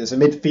these days, it's a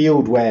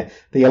midfield where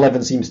the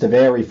 11 seems to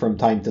vary from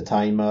time to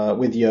time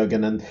with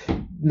Jurgen, and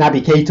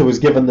Naby Keita was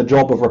given the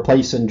job of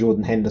replacing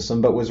Jordan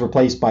Henderson, but was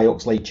replaced by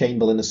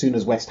Oxlade-Chamberlain as soon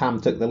as West Ham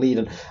took the lead.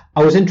 And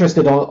I was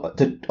interested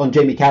on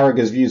Jamie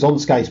Carragher's views on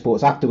Sky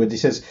Sports afterwards. He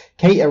says,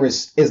 Keita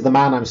is the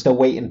man I'm still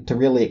waiting to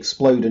really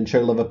explode and show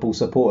Liverpool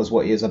supporters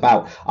what he is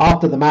about.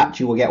 After the match,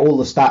 you will get all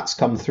the stats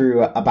come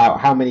through about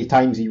how many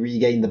times he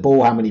regained the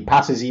ball, how many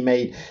passes he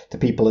made to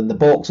people in the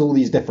box, all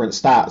these different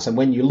stats. And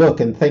when you look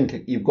and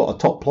think you've got a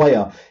top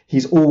player,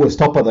 he's always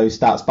top of those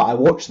stats. But I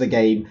watch the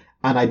game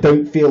and I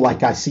don't feel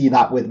like I see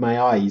that with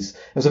my eyes.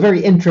 It was a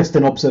very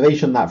interesting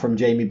observation, that from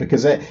Jamie,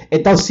 because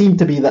it does seem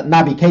to be that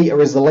Naby Keita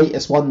is the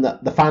latest one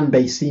that the fan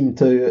base seem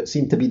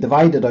to be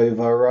divided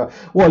over.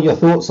 What are your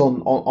thoughts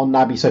on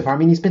Naby so far? I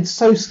mean, he's been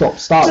so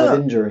stop-start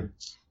with injury.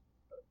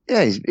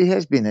 Yeah, he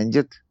has been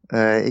injured.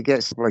 He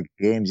gets like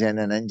games in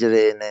an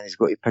injury and then he's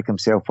got to pick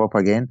himself up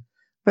again.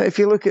 But if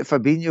you look at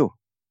Fabinho,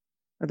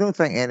 I don't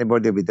think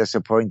anybody would be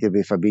disappointed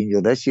with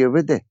Fabinho this year,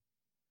 would they?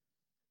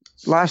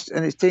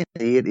 And it's taken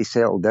a year to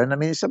settle down. I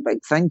mean, it's a big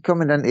thing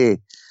coming into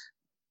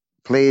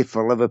play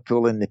for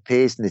Liverpool, and the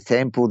pace and the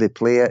tempo they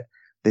play it,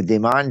 the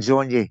demands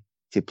on you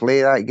to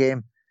play that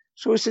game.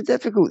 So it's a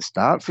difficult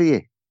start for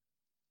you.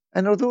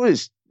 And although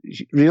it's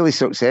really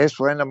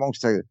successful in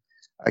amongst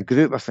a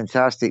group of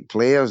fantastic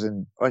players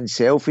and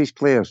unselfish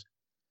players,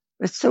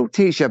 it still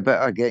takes you a bit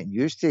of getting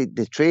used to it.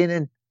 The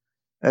training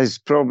is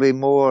probably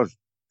more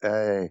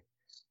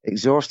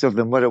exhaustive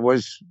than what it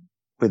was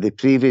with the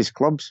previous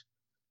clubs.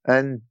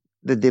 And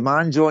the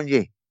demands on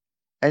you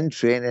in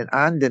training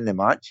and in the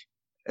match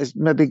is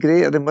maybe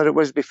greater than what it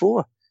was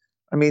before.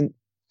 I mean,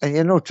 and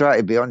you're not trying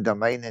to be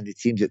undermining the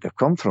teams that they've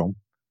come from,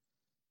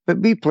 but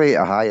we play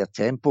at a higher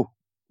tempo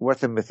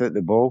with and without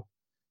the ball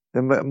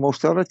than what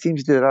most other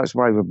teams do. That's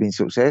why we've been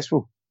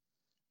successful.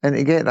 And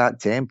to get that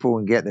tempo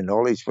and get the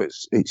knowledge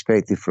what's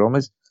expected from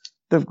us,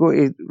 they've got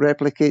to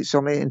replicate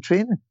some of it in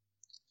training.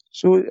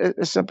 So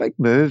it's a big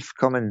move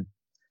coming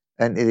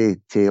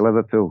into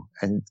Liverpool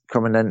and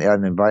coming into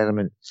an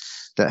environment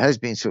that has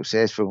been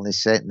successful in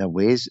setting their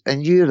ways,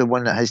 and you're the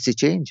one that has to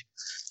change.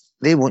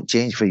 They won't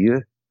change for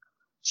you.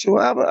 So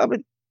I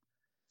would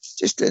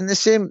just in the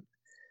same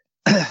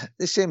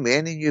way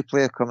any new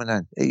player coming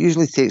in, it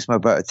usually takes me a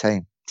bit of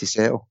time to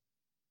settle.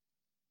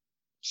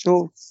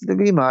 So the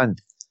wee man,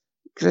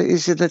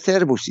 it's a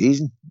terrible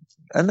season,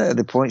 and at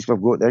the points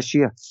we've got this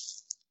year,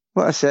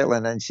 what a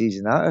settling in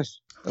season that is.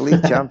 The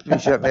League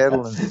Championship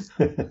medal and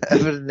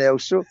everything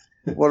else. So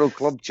World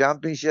Club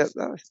Championship,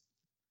 but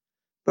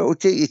it'll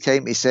take you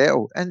time to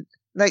settle, and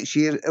next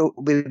year it'll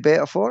be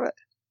better for it.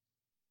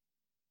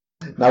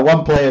 Now,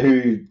 one player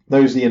who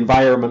knows the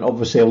environment,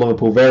 obviously, of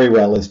Liverpool very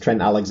well is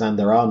Trent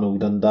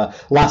Alexander-Arnold. And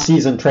last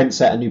season, Trent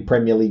set a new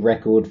Premier League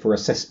record for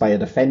assists by a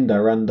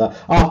defender. And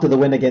after the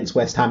win against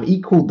West Ham,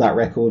 equalled that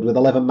record with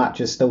 11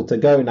 matches still to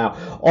go.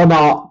 Now, on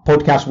our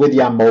podcast with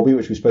Jan Molby,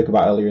 which we spoke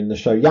about earlier in the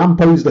show, Jan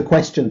posed the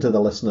question to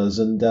the listeners.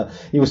 And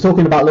he was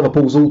talking about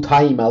Liverpool's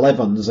all-time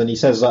 11s. And he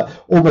says that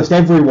almost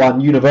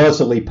everyone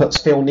universally puts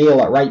Phil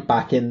Neal at right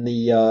back in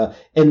the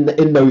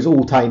in those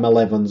all-time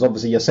 11s.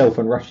 Obviously, yourself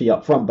and Rushy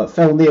up front, but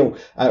Phil Neal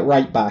at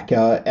right back,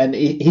 and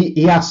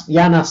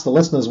Jan asked the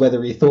listeners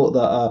whether he thought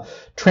that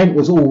Trent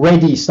was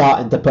already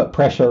starting to put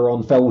pressure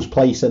on Phil's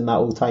place in that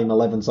all-time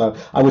 11. So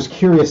I was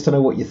curious to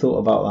know what you thought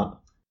about that.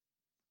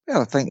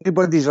 Well, I think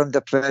everybody's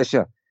under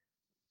pressure.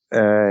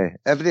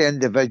 Every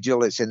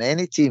individual that's in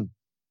any team,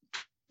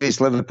 it's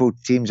Liverpool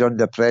teams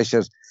under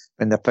pressure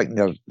when they're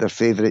picking their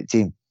favourite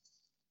team.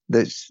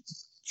 That's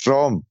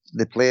from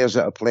the players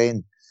that are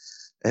playing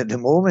at the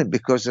moment,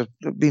 because they've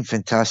been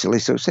fantastically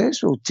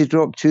successful. To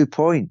drop 2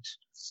 points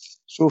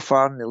so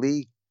far in the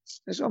league,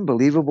 it's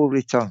unbelievable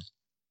return.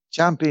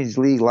 Champions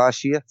League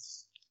last year,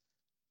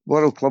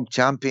 World Club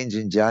champions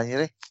in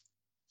January,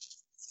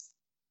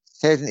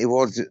 heading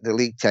towards the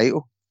league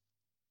title,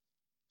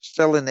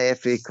 still in the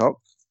FA Cup.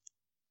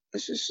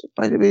 This is,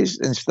 by the way,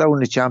 and still in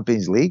the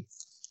Champions League.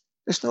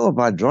 It's not a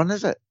bad run,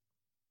 is it?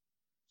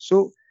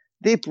 So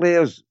they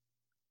players,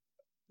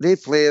 they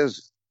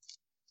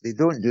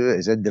don't do it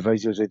as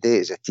individuals, they do it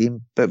as a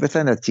team. But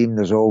within a team,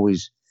 there's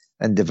always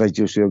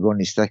individuals who are going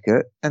to stick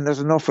out. And there's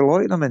an awful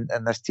lot of them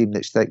in this team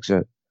that sticks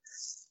out.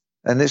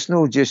 And it's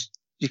not just,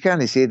 you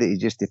can't say that you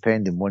just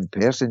depend on one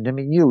person. I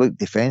mean, you look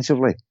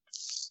defensively.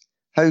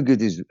 How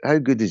good is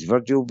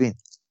Virgil been?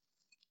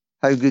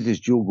 How good has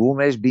Joe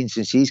Gomez been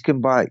since he's come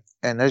back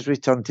and his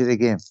return to the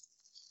game?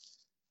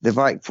 The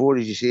back four,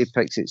 as you say,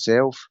 picks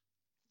itself.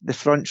 The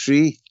front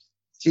three,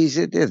 geez,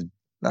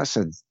 that's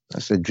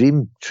a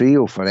dream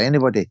trio for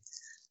anybody.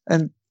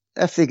 And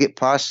if they get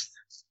past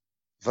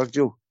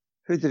Virgil,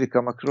 who do they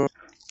come across?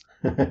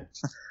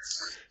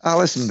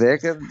 Alisson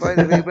Becker. By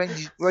the way,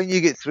 when you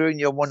get through and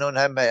you're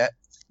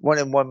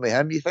one-on-one with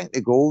him, you think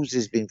the goals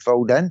has been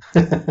filled in.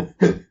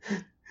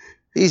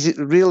 He's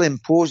a real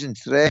imposing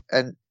threat,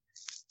 and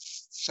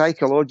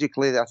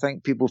psychologically, I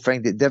think people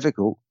find it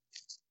difficult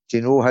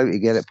to know how to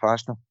get it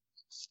past him.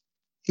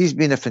 He's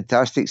been a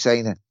fantastic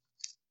signing.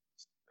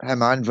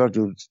 Him and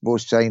Virgil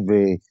both signed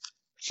with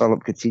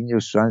Philip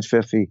Coutinho's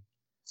transfer fee.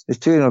 The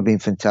two of them have been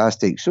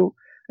fantastic. So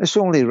it's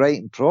only right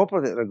and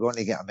proper that they're going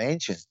to get a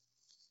mention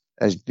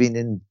as being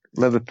in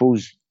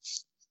Liverpool's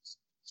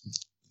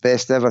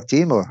best ever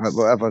team, or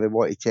whatever they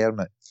want to term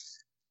it.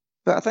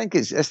 But I think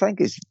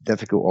it's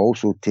difficult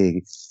also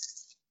to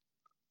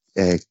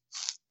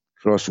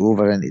cross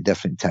over into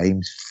different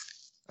times.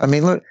 I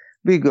mean, look,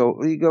 we go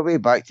way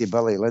back to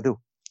Billy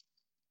Liddell.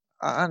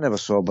 I never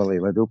saw Billy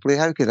Liddell play.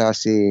 How could I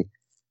say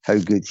how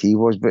good he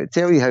was? But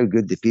tell you how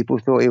good the people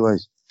thought he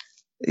was.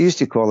 They used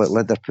to call it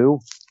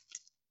Liverpool.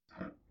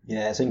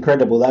 Yeah, it's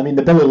incredible. I mean,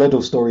 the Billy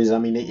Liddell stories, I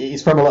mean,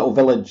 he's from a little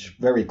village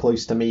very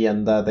close to me,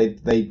 and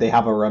they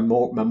have a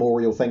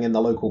memorial thing in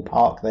the local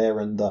park there,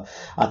 and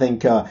I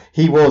think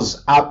he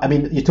was, I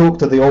mean, you talk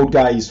to the old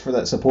guys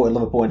that supported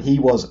Liverpool, and he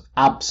was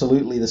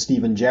absolutely the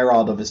Steven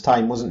Gerrard of his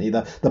time, wasn't he?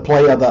 The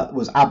player that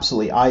was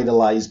absolutely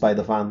idolised by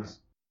the fans.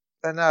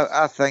 And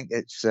I think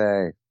it's,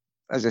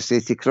 as I say,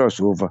 to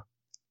cross over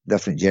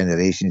different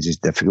generations is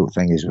a difficult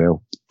thing as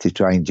well, to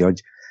try and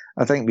judge.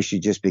 I think we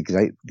should just be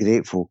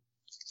grateful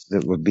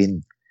that we've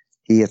been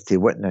here to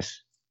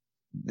witness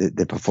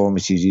the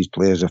performances these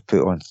players have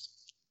put on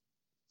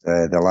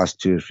the last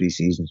 2 or 3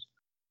 seasons.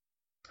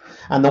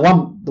 And the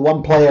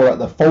one player at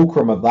the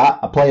fulcrum of that,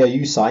 a player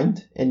you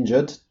signed,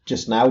 injured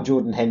just now,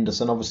 Jordan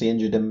Henderson, obviously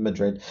injured in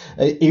Madrid.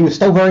 He was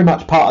still very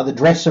much part of the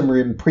dressing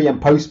room pre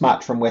and post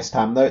match from West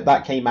Ham.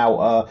 That came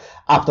out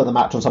after the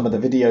match on some of the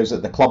videos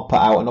that the club put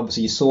out, and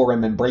obviously you saw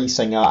him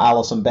embracing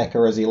Alisson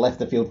Becker as he left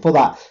the field for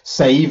that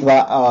save,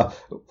 that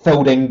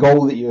filled-in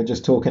goal that you were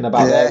just talking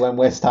about there when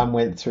West Ham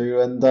went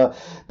through. And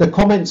the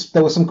comments,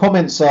 there were some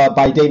comments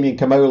by Damien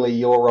Comolli,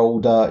 your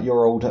old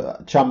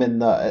chum,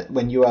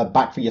 when you were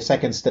back for your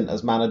second stint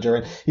as manager,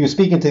 and he was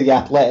speaking to The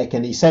Athletic,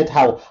 and he said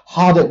how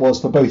hard it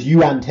was for both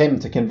you and him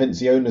to convince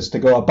the owners to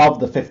go above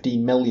the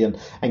 15 million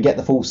and get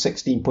the full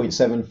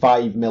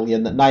 16.75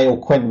 million that Niall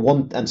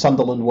Quinn and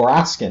Sunderland were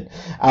asking.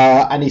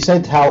 And he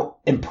said how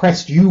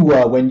impressed you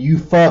were when you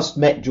first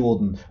met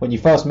Jordan, when you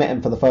first met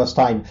him for the first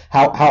time,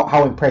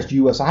 how impressed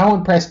you were. So how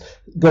impressed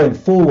going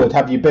forward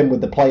have you been with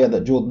the player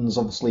that Jordan's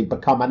obviously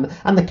become,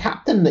 and the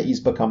captain that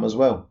he's become as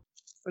well?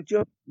 But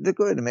they've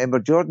got to remember,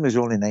 Jordan was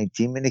only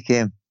 19 when he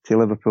came to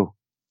Liverpool.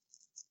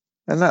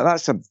 And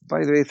that's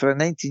by the way, for a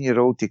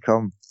 19-year-old to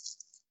come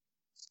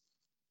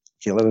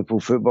to Liverpool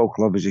Football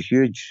Club is a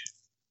huge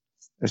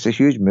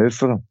move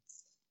for him.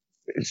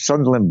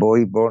 Sunderland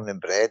boy, born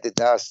and bred, the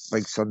dad's a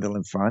big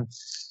Sunderland fan.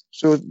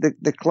 So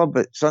the club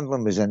at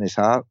Sunderland was in his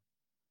heart,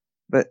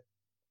 but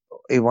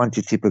he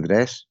wanted to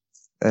progress,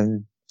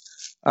 and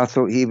I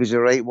thought he was the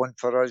right one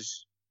for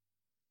us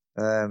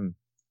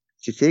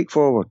to take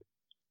forward.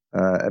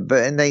 But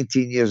at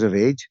 19 years of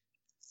age,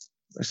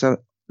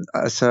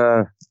 it's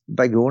a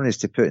big onus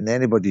to put on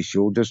anybody's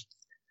shoulders.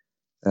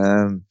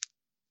 To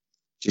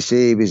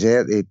say he was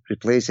there to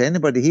replace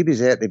anybody, he was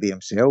there to be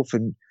himself.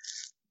 And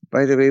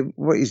by the way,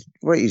 what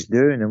he's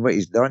doing and what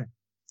he's done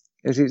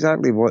is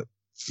exactly what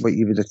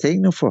you would have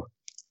taken him for.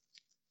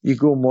 You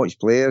go and watch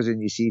players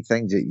and you see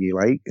things that you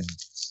like and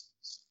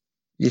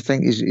you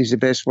think he's the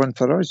best one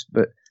for us.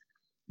 But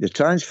the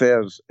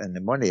transfers and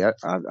the money, I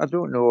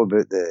don't know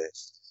about the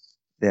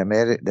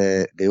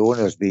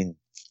owners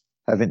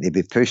having to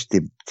be pushed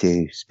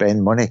to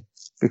spend money,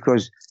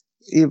 because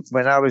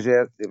when I was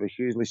there, they were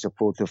hugely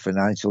supportive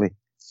financially.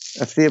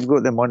 If they've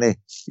got the money,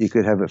 you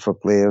could have it for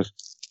players.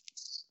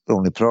 The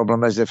only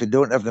problem is if you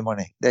don't have the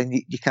money, then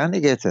you can't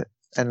get it.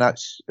 And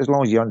that's, as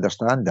long as you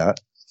understand that,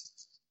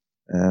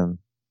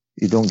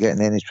 you don't get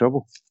in any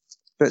trouble.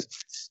 But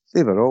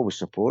they were always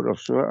supportive,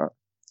 so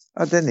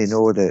I didn't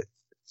know that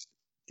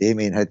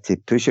Damien had to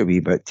push a wee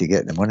bit to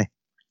get the money.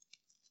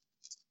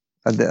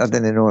 I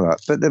didn't know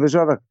that. But there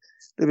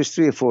was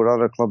 3 or 4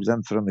 other clubs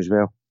in for him as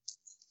well.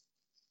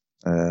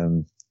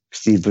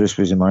 Steve Bruce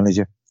was the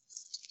manager,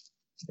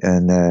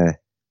 and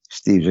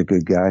Steve's a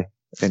good guy,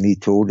 and he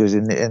told us,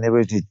 and he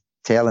wasn't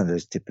telling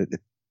us to put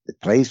the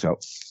price up.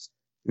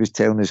 He was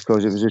telling us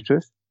because it was the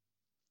truth.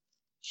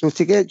 So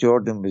to get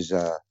Jordan was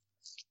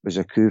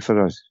a coup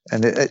for us,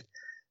 and it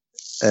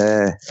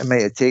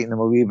might have taken him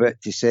a wee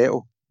bit to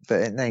settle,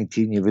 but at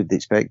 19 you would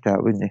expect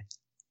that, wouldn't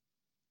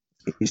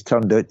you? He's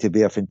turned out to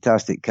be a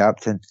fantastic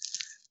captain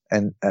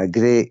and a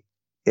great.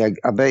 I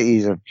bet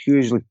he's a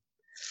hugely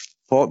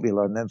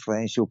popular and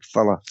influential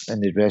fella in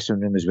the dressing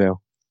room as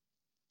well.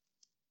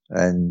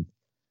 And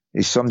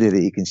he's somebody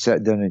that you can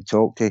sit down and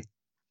talk to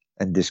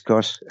and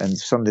discuss, and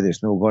somebody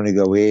that's not going to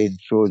go away and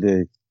throw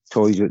the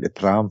toys out the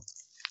pram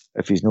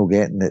if he's not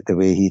getting it the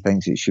way he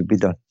thinks it should be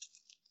done.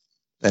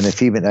 And if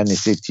he went in and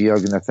said to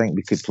Jurgen, I think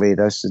we could play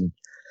this, and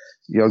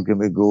Jurgen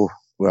would go,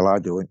 well, I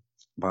don't,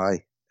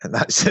 bye. And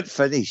that's it,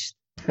 finished.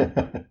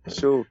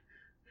 So,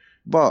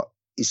 but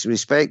he's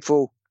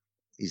respectful,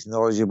 he's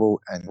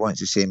knowledgeable, and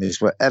wants the same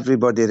as what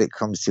everybody that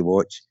comes to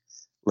watch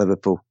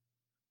Liverpool.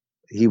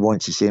 He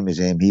wants the same as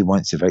him. He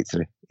wants the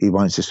victory. He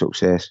wants the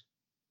success.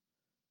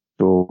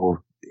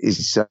 So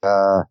he's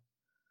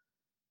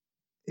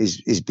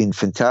been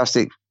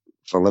fantastic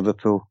for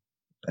Liverpool,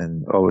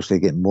 and obviously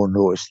getting more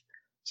notice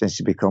since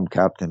he become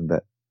captain.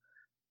 But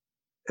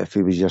if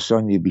he was your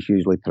son, you'd be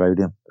hugely proud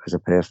of him as a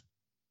person.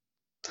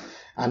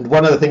 And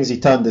one of the things he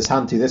turned his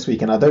hand to this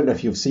week, and I don't know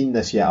if you've seen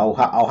this yet,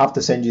 I'll have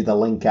to send you the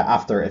link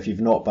after if you've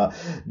not, but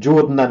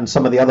Jordan and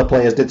some of the other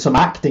players did some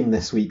acting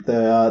this week.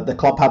 The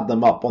club had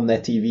them up on their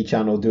TV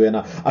channel doing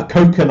a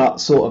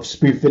coconut sort of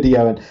spoof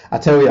video, and I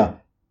tell you,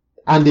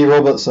 Andy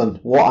Robertson,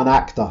 what an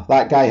actor.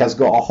 That guy has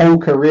got a whole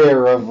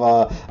career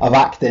of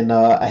acting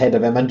ahead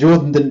of him, and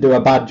Jordan didn't do a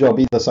bad job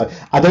either, so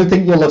I don't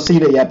think you'll have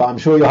seen it yet, but I'm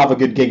sure you'll have a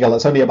good giggle.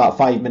 It's only about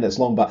 5 minutes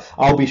long, but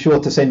I'll be sure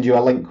to send you a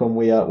link when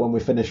we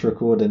finish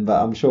recording,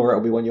 but I'm sure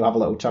it'll be one you'll have a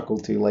little chuckle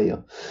to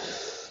later.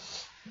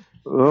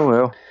 Oh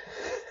well.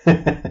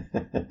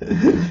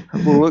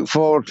 We'll look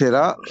forward to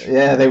that.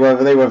 Yeah, they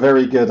were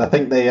very good. I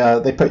think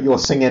they put your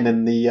singing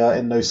in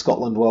in those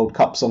Scotland World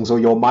Cup songs, or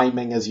your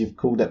miming as you've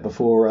called it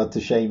before, to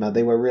shame.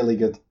 They were really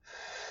good.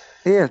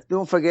 Yeah,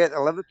 don't forget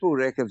the Liverpool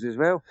records as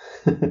well.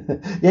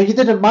 Yeah, you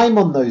didn't mime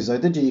on those though,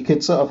 did you? You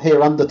could sort of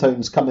hear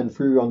undertones coming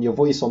through on your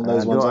voice on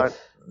those ones.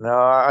 No,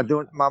 I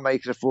don't. My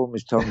microphone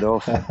was turned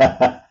off. Now,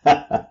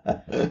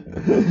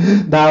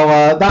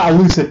 that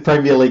elusive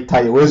Premier League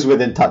title is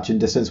within touching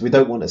distance. We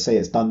don't want to say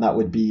it's done. That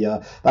would be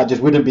that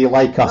just wouldn't be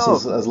like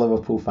us as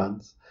Liverpool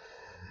fans.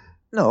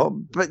 No,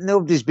 but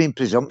nobody's been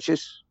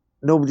presumptuous.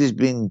 Nobody's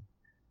been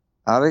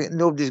arrogant.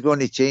 Nobody's going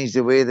to change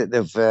the way that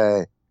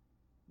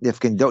they've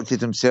conducted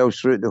themselves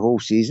throughout the whole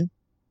season.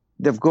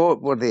 They've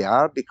got where they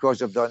are because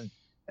they've done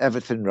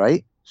everything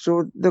right.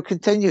 So they'll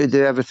continue to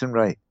do everything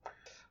right.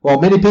 Well,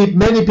 many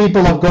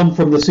people have gone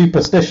from the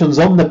superstitions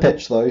on the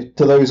pitch, though,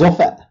 to those off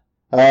it.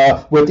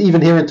 With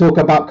even hearing talk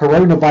about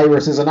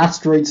coronaviruses and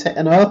asteroids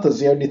hitting Earth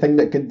as the only thing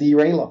that could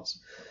derail us.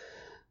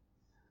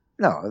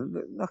 No,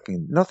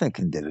 nothing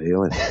can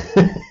derail it.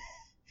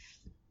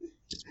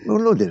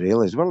 No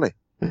derail us, will they?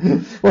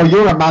 Well,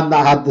 you're a man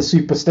that had the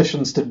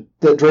superstitions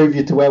that drove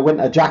you to wear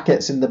winter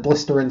jackets in the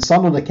blistering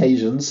sun on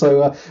occasion.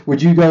 So,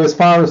 would you go as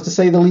far as to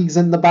say the league's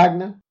in the bag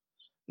now?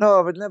 No,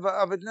 I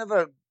would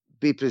never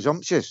be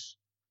presumptuous.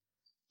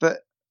 But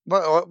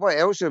what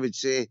else I would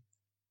say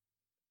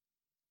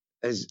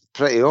is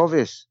pretty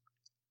obvious.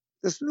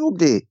 There's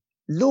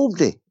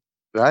nobody,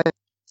 right,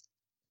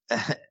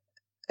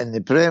 in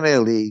the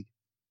Premier League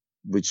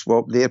would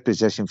swap their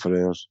position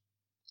for ours.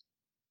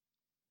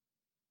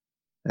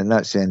 And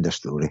that's the end of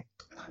story.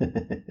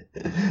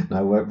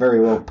 No, very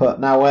well put.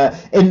 Now,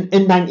 in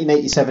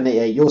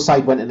 1987-88, your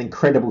side went an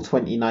incredible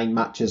 29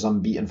 matches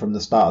unbeaten from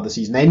the start of the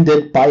season,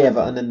 ended by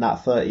Everton in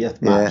that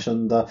 30th match. Yeah.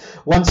 And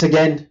once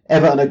again,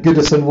 Everton at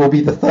Goodison will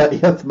be the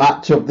 30th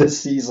match of this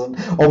season.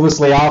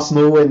 Obviously,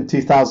 Arsenal in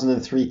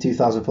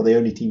 2003-2004, the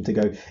only team to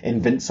go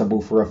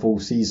invincible for a full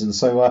season.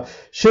 So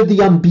should the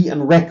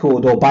unbeaten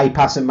record or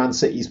bypassing Man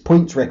City's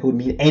points record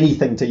mean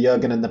anything to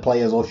Jurgen and the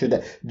players, or should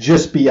it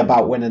just be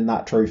about winning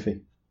that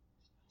trophy?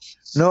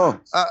 No,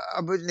 I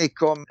wouldn't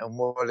comment on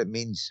what it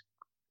means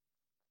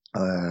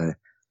to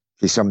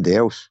somebody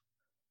else.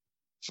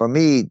 For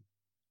me,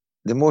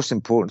 the most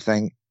important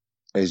thing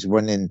is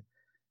winning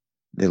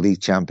the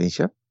league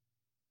championship,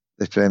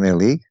 the Premier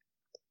League.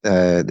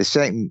 The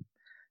second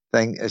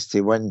thing is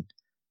to win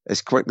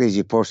as quickly as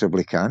you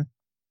possibly can.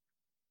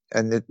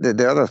 And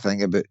the other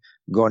thing about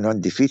going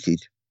undefeated,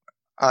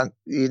 and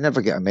you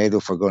never get a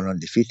medal for going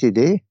undefeated,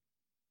 eh?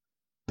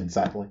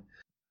 Exactly.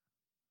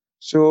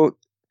 So,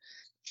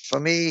 for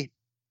me,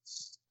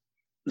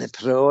 the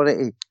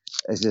priority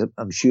is,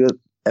 I'm sure,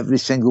 every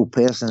single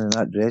person in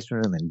that dressing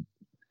room, and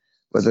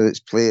whether it's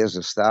players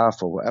or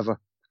staff or whatever,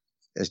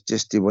 is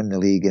just to win the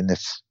league. And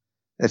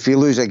if you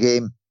lose a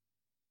game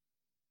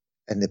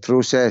in the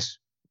process,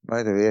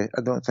 by the way,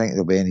 I don't think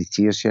there'll be any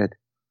tears shed.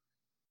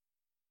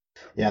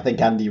 Yeah, I think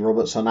Andy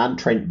Robertson and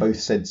Trent both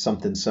said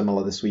something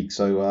similar this week.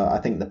 So I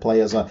think the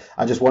players are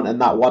just wanting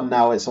that one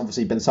now. It's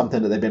obviously been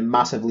something that they've been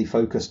massively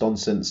focused on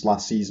since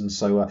last season.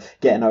 So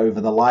getting over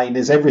the line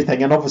is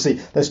everything. And obviously,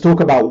 let's talk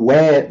about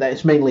where,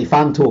 it's mainly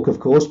fan talk, of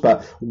course,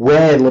 but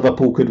where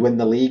Liverpool could win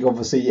the league.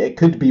 Obviously, it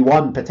could be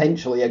won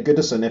potentially at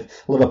Goodison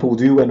if Liverpool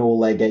do win all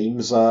their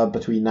games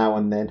between now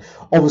and then.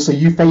 Obviously,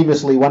 you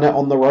famously won it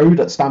on the road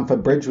at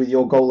Stamford Bridge with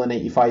your goal in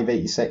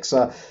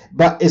 85-86.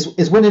 But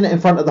is winning it in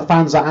front of the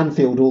fans at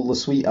Anfield all the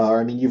sweeter?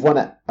 I mean, you've won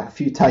it a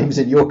few times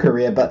in your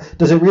career, but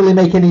does it really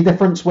make any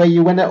difference where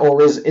you win it,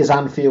 or is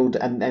Anfield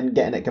and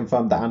getting it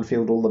confirmed at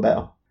Anfield all the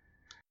better?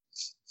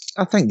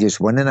 I think just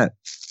winning it.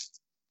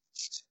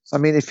 I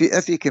mean, if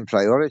you can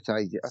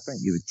prioritise it, I think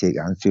you would take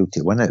Anfield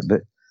to win it.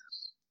 But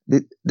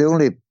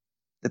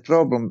the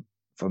problem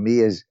for me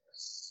is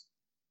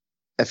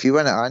if you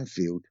win at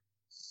Anfield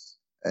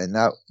and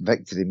that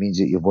victory means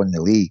that you've won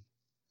the league,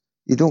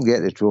 you don't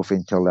get the trophy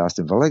until the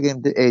Aston Villa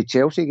game,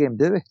 Chelsea game,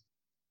 do we?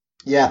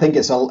 Yeah, I think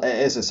it's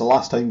the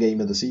last home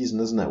game of the season,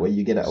 isn't it, where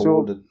you get it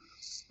awarded?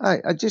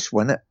 I just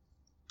win it.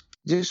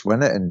 Just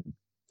win it and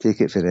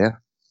take it for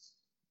there.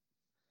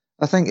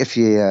 I think if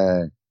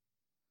you...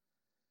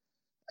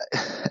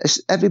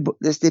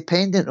 it's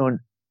dependent on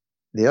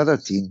the other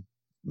team,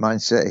 Man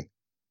City,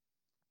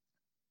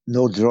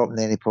 no dropping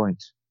any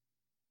points.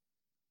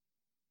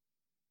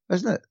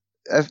 Isn't it?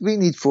 If we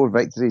need 4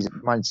 victories,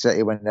 Man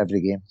City win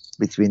every game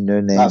between now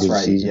and the end of the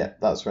season. Yeah,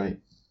 that's right.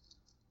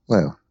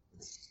 Well...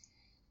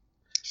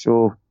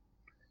 So,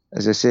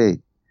 as I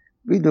say,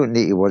 we don't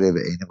need to worry about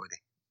anybody.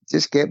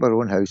 Just get our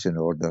own house in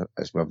order,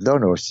 as we've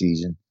done all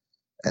season,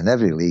 in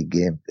every league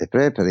game. The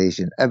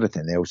preparation,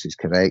 everything else is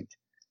correct,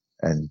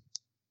 and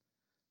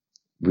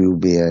we'll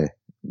be.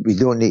 We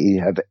don't need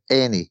to have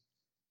any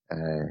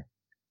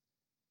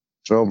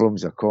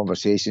problems or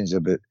conversations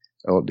about,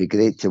 oh, it'd be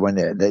great to win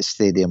it at this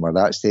stadium or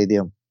that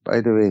stadium.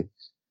 By the way,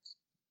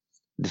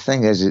 the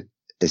thing is,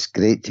 it's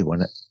great to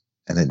win it,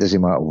 and it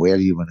doesn't matter where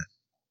you win it.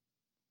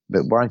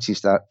 But once you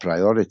start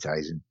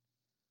prioritising,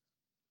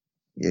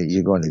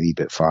 you're going a wee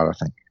bit far, I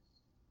think.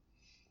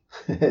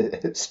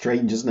 It's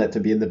strange, isn't it, to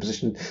be in the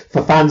position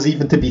for fans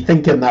even to be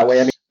thinking that way.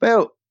 I mean,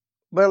 well,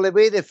 the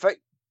way the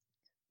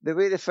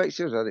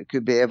fixtures are, it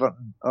could be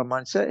Everton or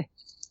Man City.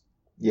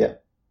 Yeah.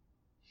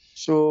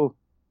 So,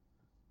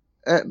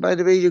 by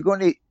the way, you're going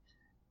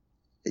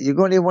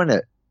to win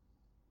it,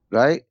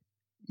 right?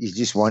 You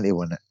just want to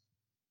win it.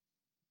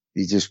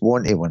 You just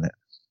want to win it.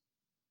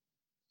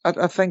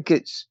 I think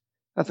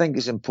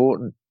it's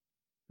important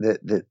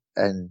that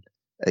and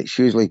it's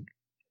usually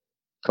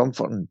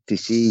comforting to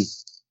see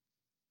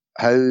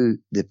how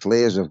the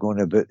players have gone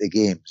about the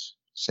games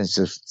since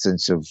they've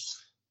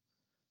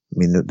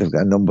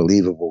got an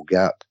unbelievable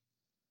gap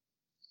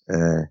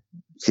to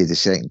the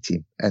second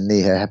team, and they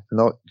have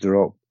not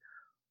dropped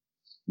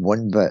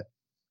one bit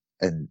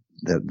in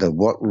the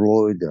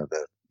workload or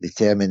the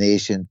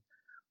determination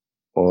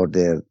or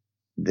their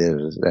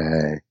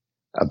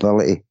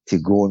ability to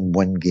go and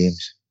win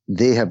games.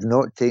 They have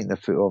not taken their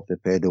foot off the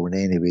pedal in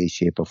any way,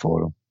 shape or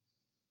form.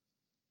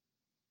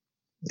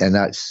 And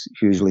that's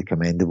hugely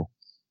commendable.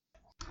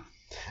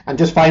 And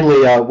just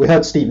finally, we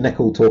heard Steve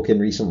Nicol talking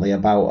recently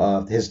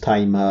about his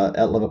time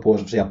at Liverpool,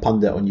 obviously a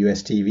pundit on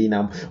US TV.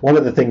 Now, one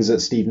of the things that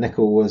Steve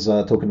Nicol was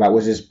talking about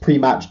was his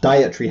pre-match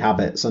dietary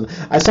habits. And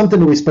it's something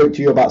that we spoke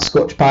to you about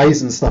Scotch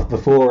pies and stuff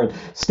before. And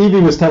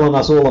Stevie was telling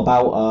us all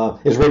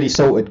about his really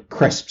salted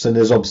crisps and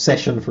his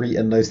obsession for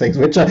eating those things,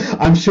 which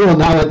I'm sure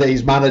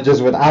nowadays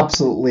managers would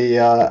absolutely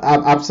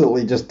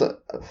just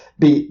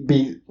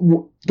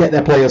get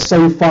their players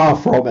so far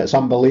from it. It's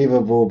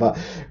unbelievable. But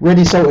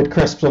Ready Salted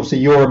Crisps, obviously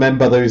you'll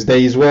remember those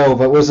days well.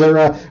 But was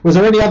there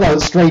any other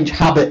strange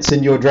habits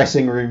in your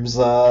dressing rooms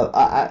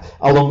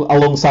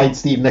alongside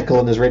Steve Nicol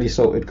and his Ready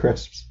Salted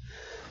Crisps?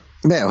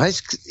 Well,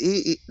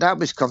 that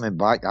was coming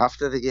back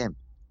after the game.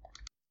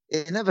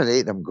 He never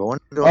ate them going.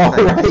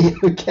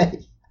 Right, okay.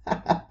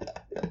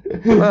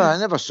 Well, I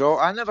never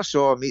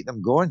saw him eat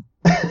them going.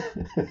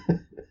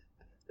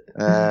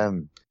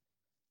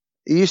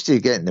 He used to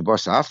get in the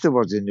bus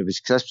afterwards, and there was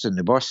crisps in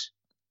the bus,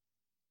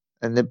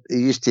 and he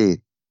used to.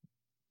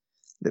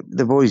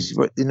 The boys,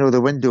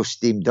 the window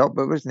steamed up,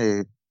 but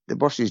wasn't the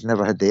buses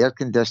never had the air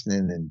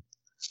conditioning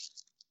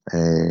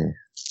and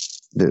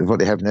what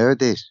they have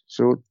nowadays.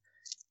 So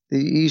they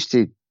used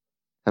to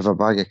have a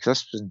bag of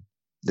crisps, and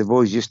the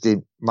boys used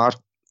to mark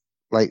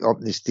like up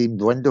the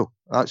steamed window.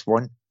 That's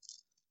one,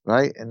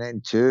 right? And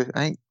then two.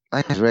 I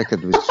think his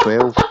record was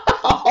 12.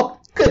 Oh,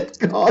 good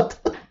God.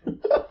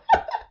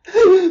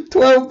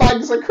 12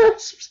 bags of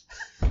crisps.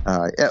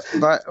 Yeah,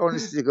 but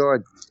honest to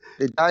God,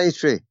 the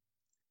dietary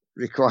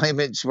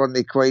requirements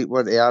weren't quite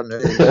what they are now.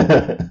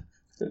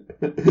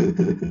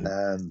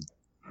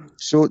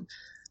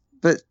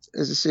 But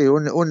as I say,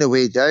 on the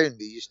way down,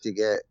 we used to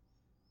get,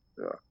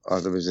 or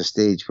there was a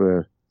stage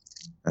where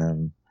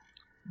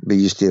we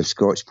used to have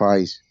Scotch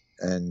pies,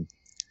 and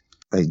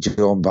like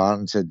John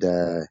Barnes had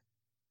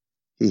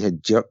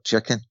jerk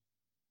chicken.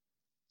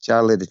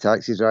 Charlie, the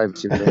taxi driver,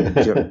 used to bring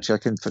jerk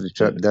chicken for the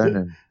trip down,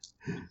 and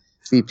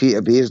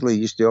Peter Beardsley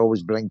used to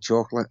always bring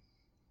chocolate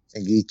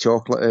and give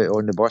chocolate out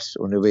on the bus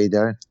on the way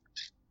down.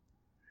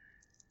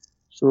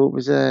 So it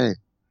was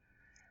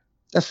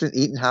different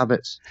eating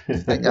habits. I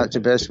think that's the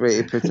best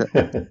way to put it.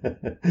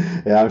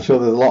 Yeah, I'm sure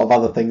there's a lot of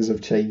other things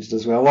have changed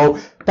as well. Well,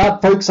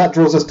 folks, that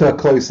draws us to a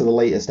close to the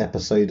latest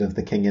episode of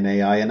The King in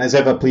AI. And as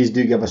ever, please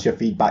do give us your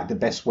feedback. The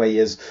best way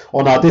is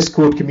on our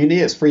Discord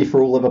community. It's free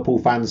for all Liverpool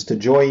fans to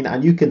join,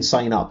 and you can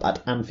sign up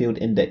at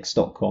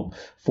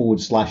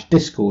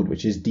AnfieldIndex.com/Discord,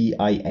 which is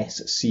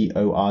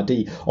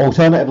DISCORD.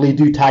 Alternatively,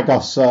 do tag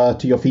us to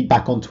your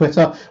feedback on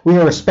Twitter. We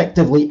are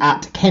respectively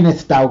at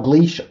Kenneth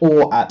Dalglish,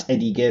 or at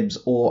Eddie Gibbs,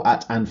 or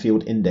at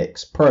Anfield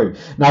Index Pro.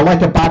 Now,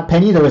 like a bad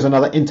penny, there is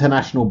another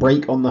international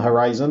break on the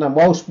horizon, and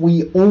whilst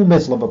we all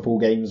miss Liverpool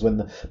games when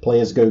the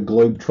players go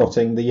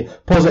globe-trotting, the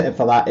positive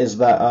for that is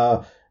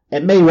that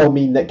it may well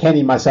mean that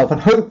Kenny, myself,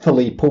 and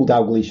hopefully Paul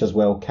Dalglish as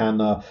well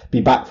can be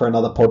back for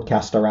another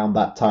podcast around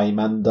that time.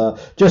 And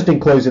just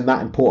in closing,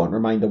 that important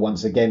reminder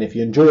once again, if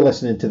you enjoy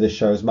listening to this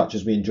show as much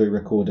as we enjoy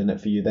recording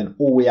it for you, then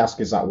all we ask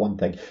is that one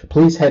thing.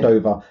 Please head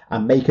over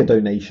and make a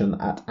donation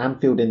at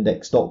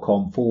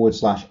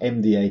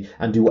AnfieldIndex.com/MDA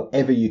and do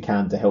whatever you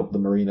can to help the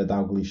Marina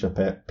Dalglish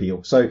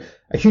appeal. So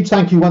a huge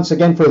thank you once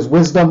again for his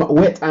wisdom,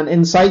 wit and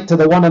insight to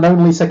the one and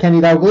only Sir Kenny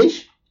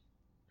Dalglish.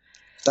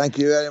 Thank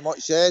you very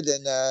much, Ed,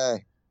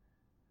 and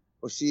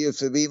we'll see if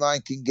the wee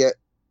man can get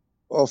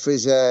off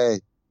his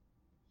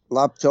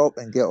laptop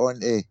and get on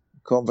to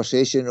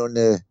conversation on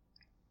the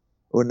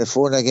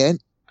phone again.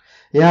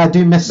 Yeah, I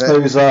do miss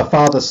those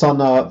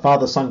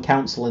father-son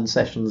counselling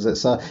sessions.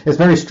 It's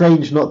very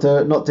strange not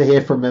to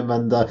hear from him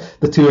and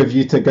the two of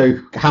you to go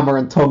hammer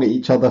and tong at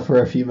each other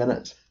for a few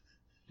minutes.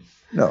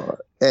 No,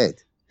 Ed,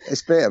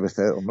 it's better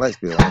without him. Let's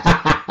be honest.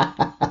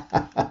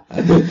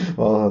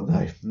 Oh,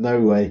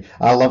 no way.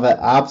 I love it.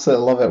 I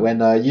absolutely love it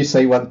when you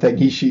say one thing,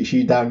 he shoots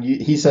you down.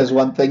 He says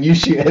one thing, you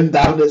shoot him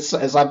down. It's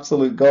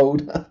absolute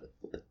gold.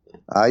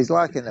 He's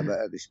lacking a bit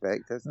of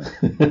respect, isn't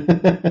he?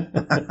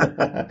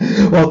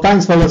 Well,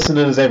 thanks for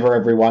listening as ever,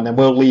 everyone, and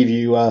we'll leave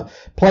you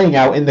playing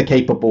out in the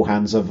capable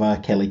hands of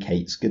Kelly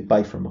Cates.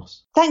 Goodbye from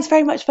us. Thanks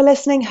very much for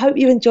listening. Hope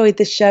you enjoyed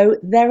the show.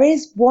 There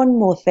is one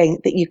more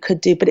thing that you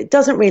could do, but it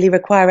doesn't really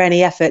require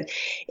any effort.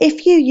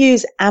 If you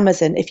use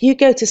Amazon, if you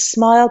go to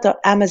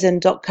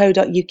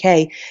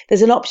smile.amazon.co.uk,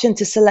 there's an option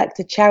to select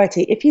a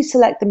charity. If you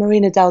select the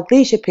Marina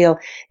Dalglish appeal,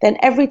 then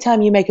every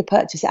time you make a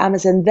purchase at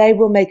Amazon, they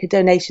will make a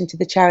donation to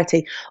the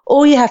charity.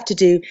 All you have to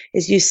do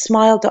is use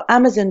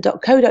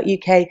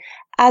smile.amazon.co.uk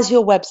as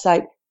your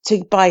website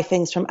to buy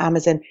things from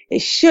Amazon.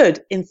 It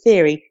should, in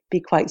theory, be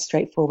quite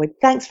straightforward.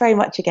 Thanks very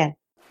much again.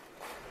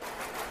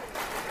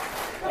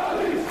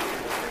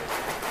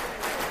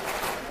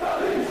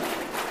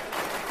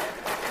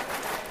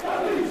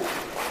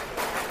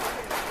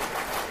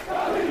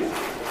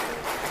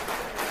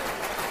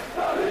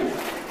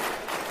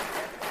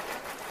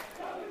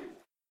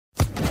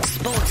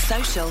 Sports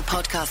Social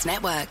Podcast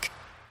Network.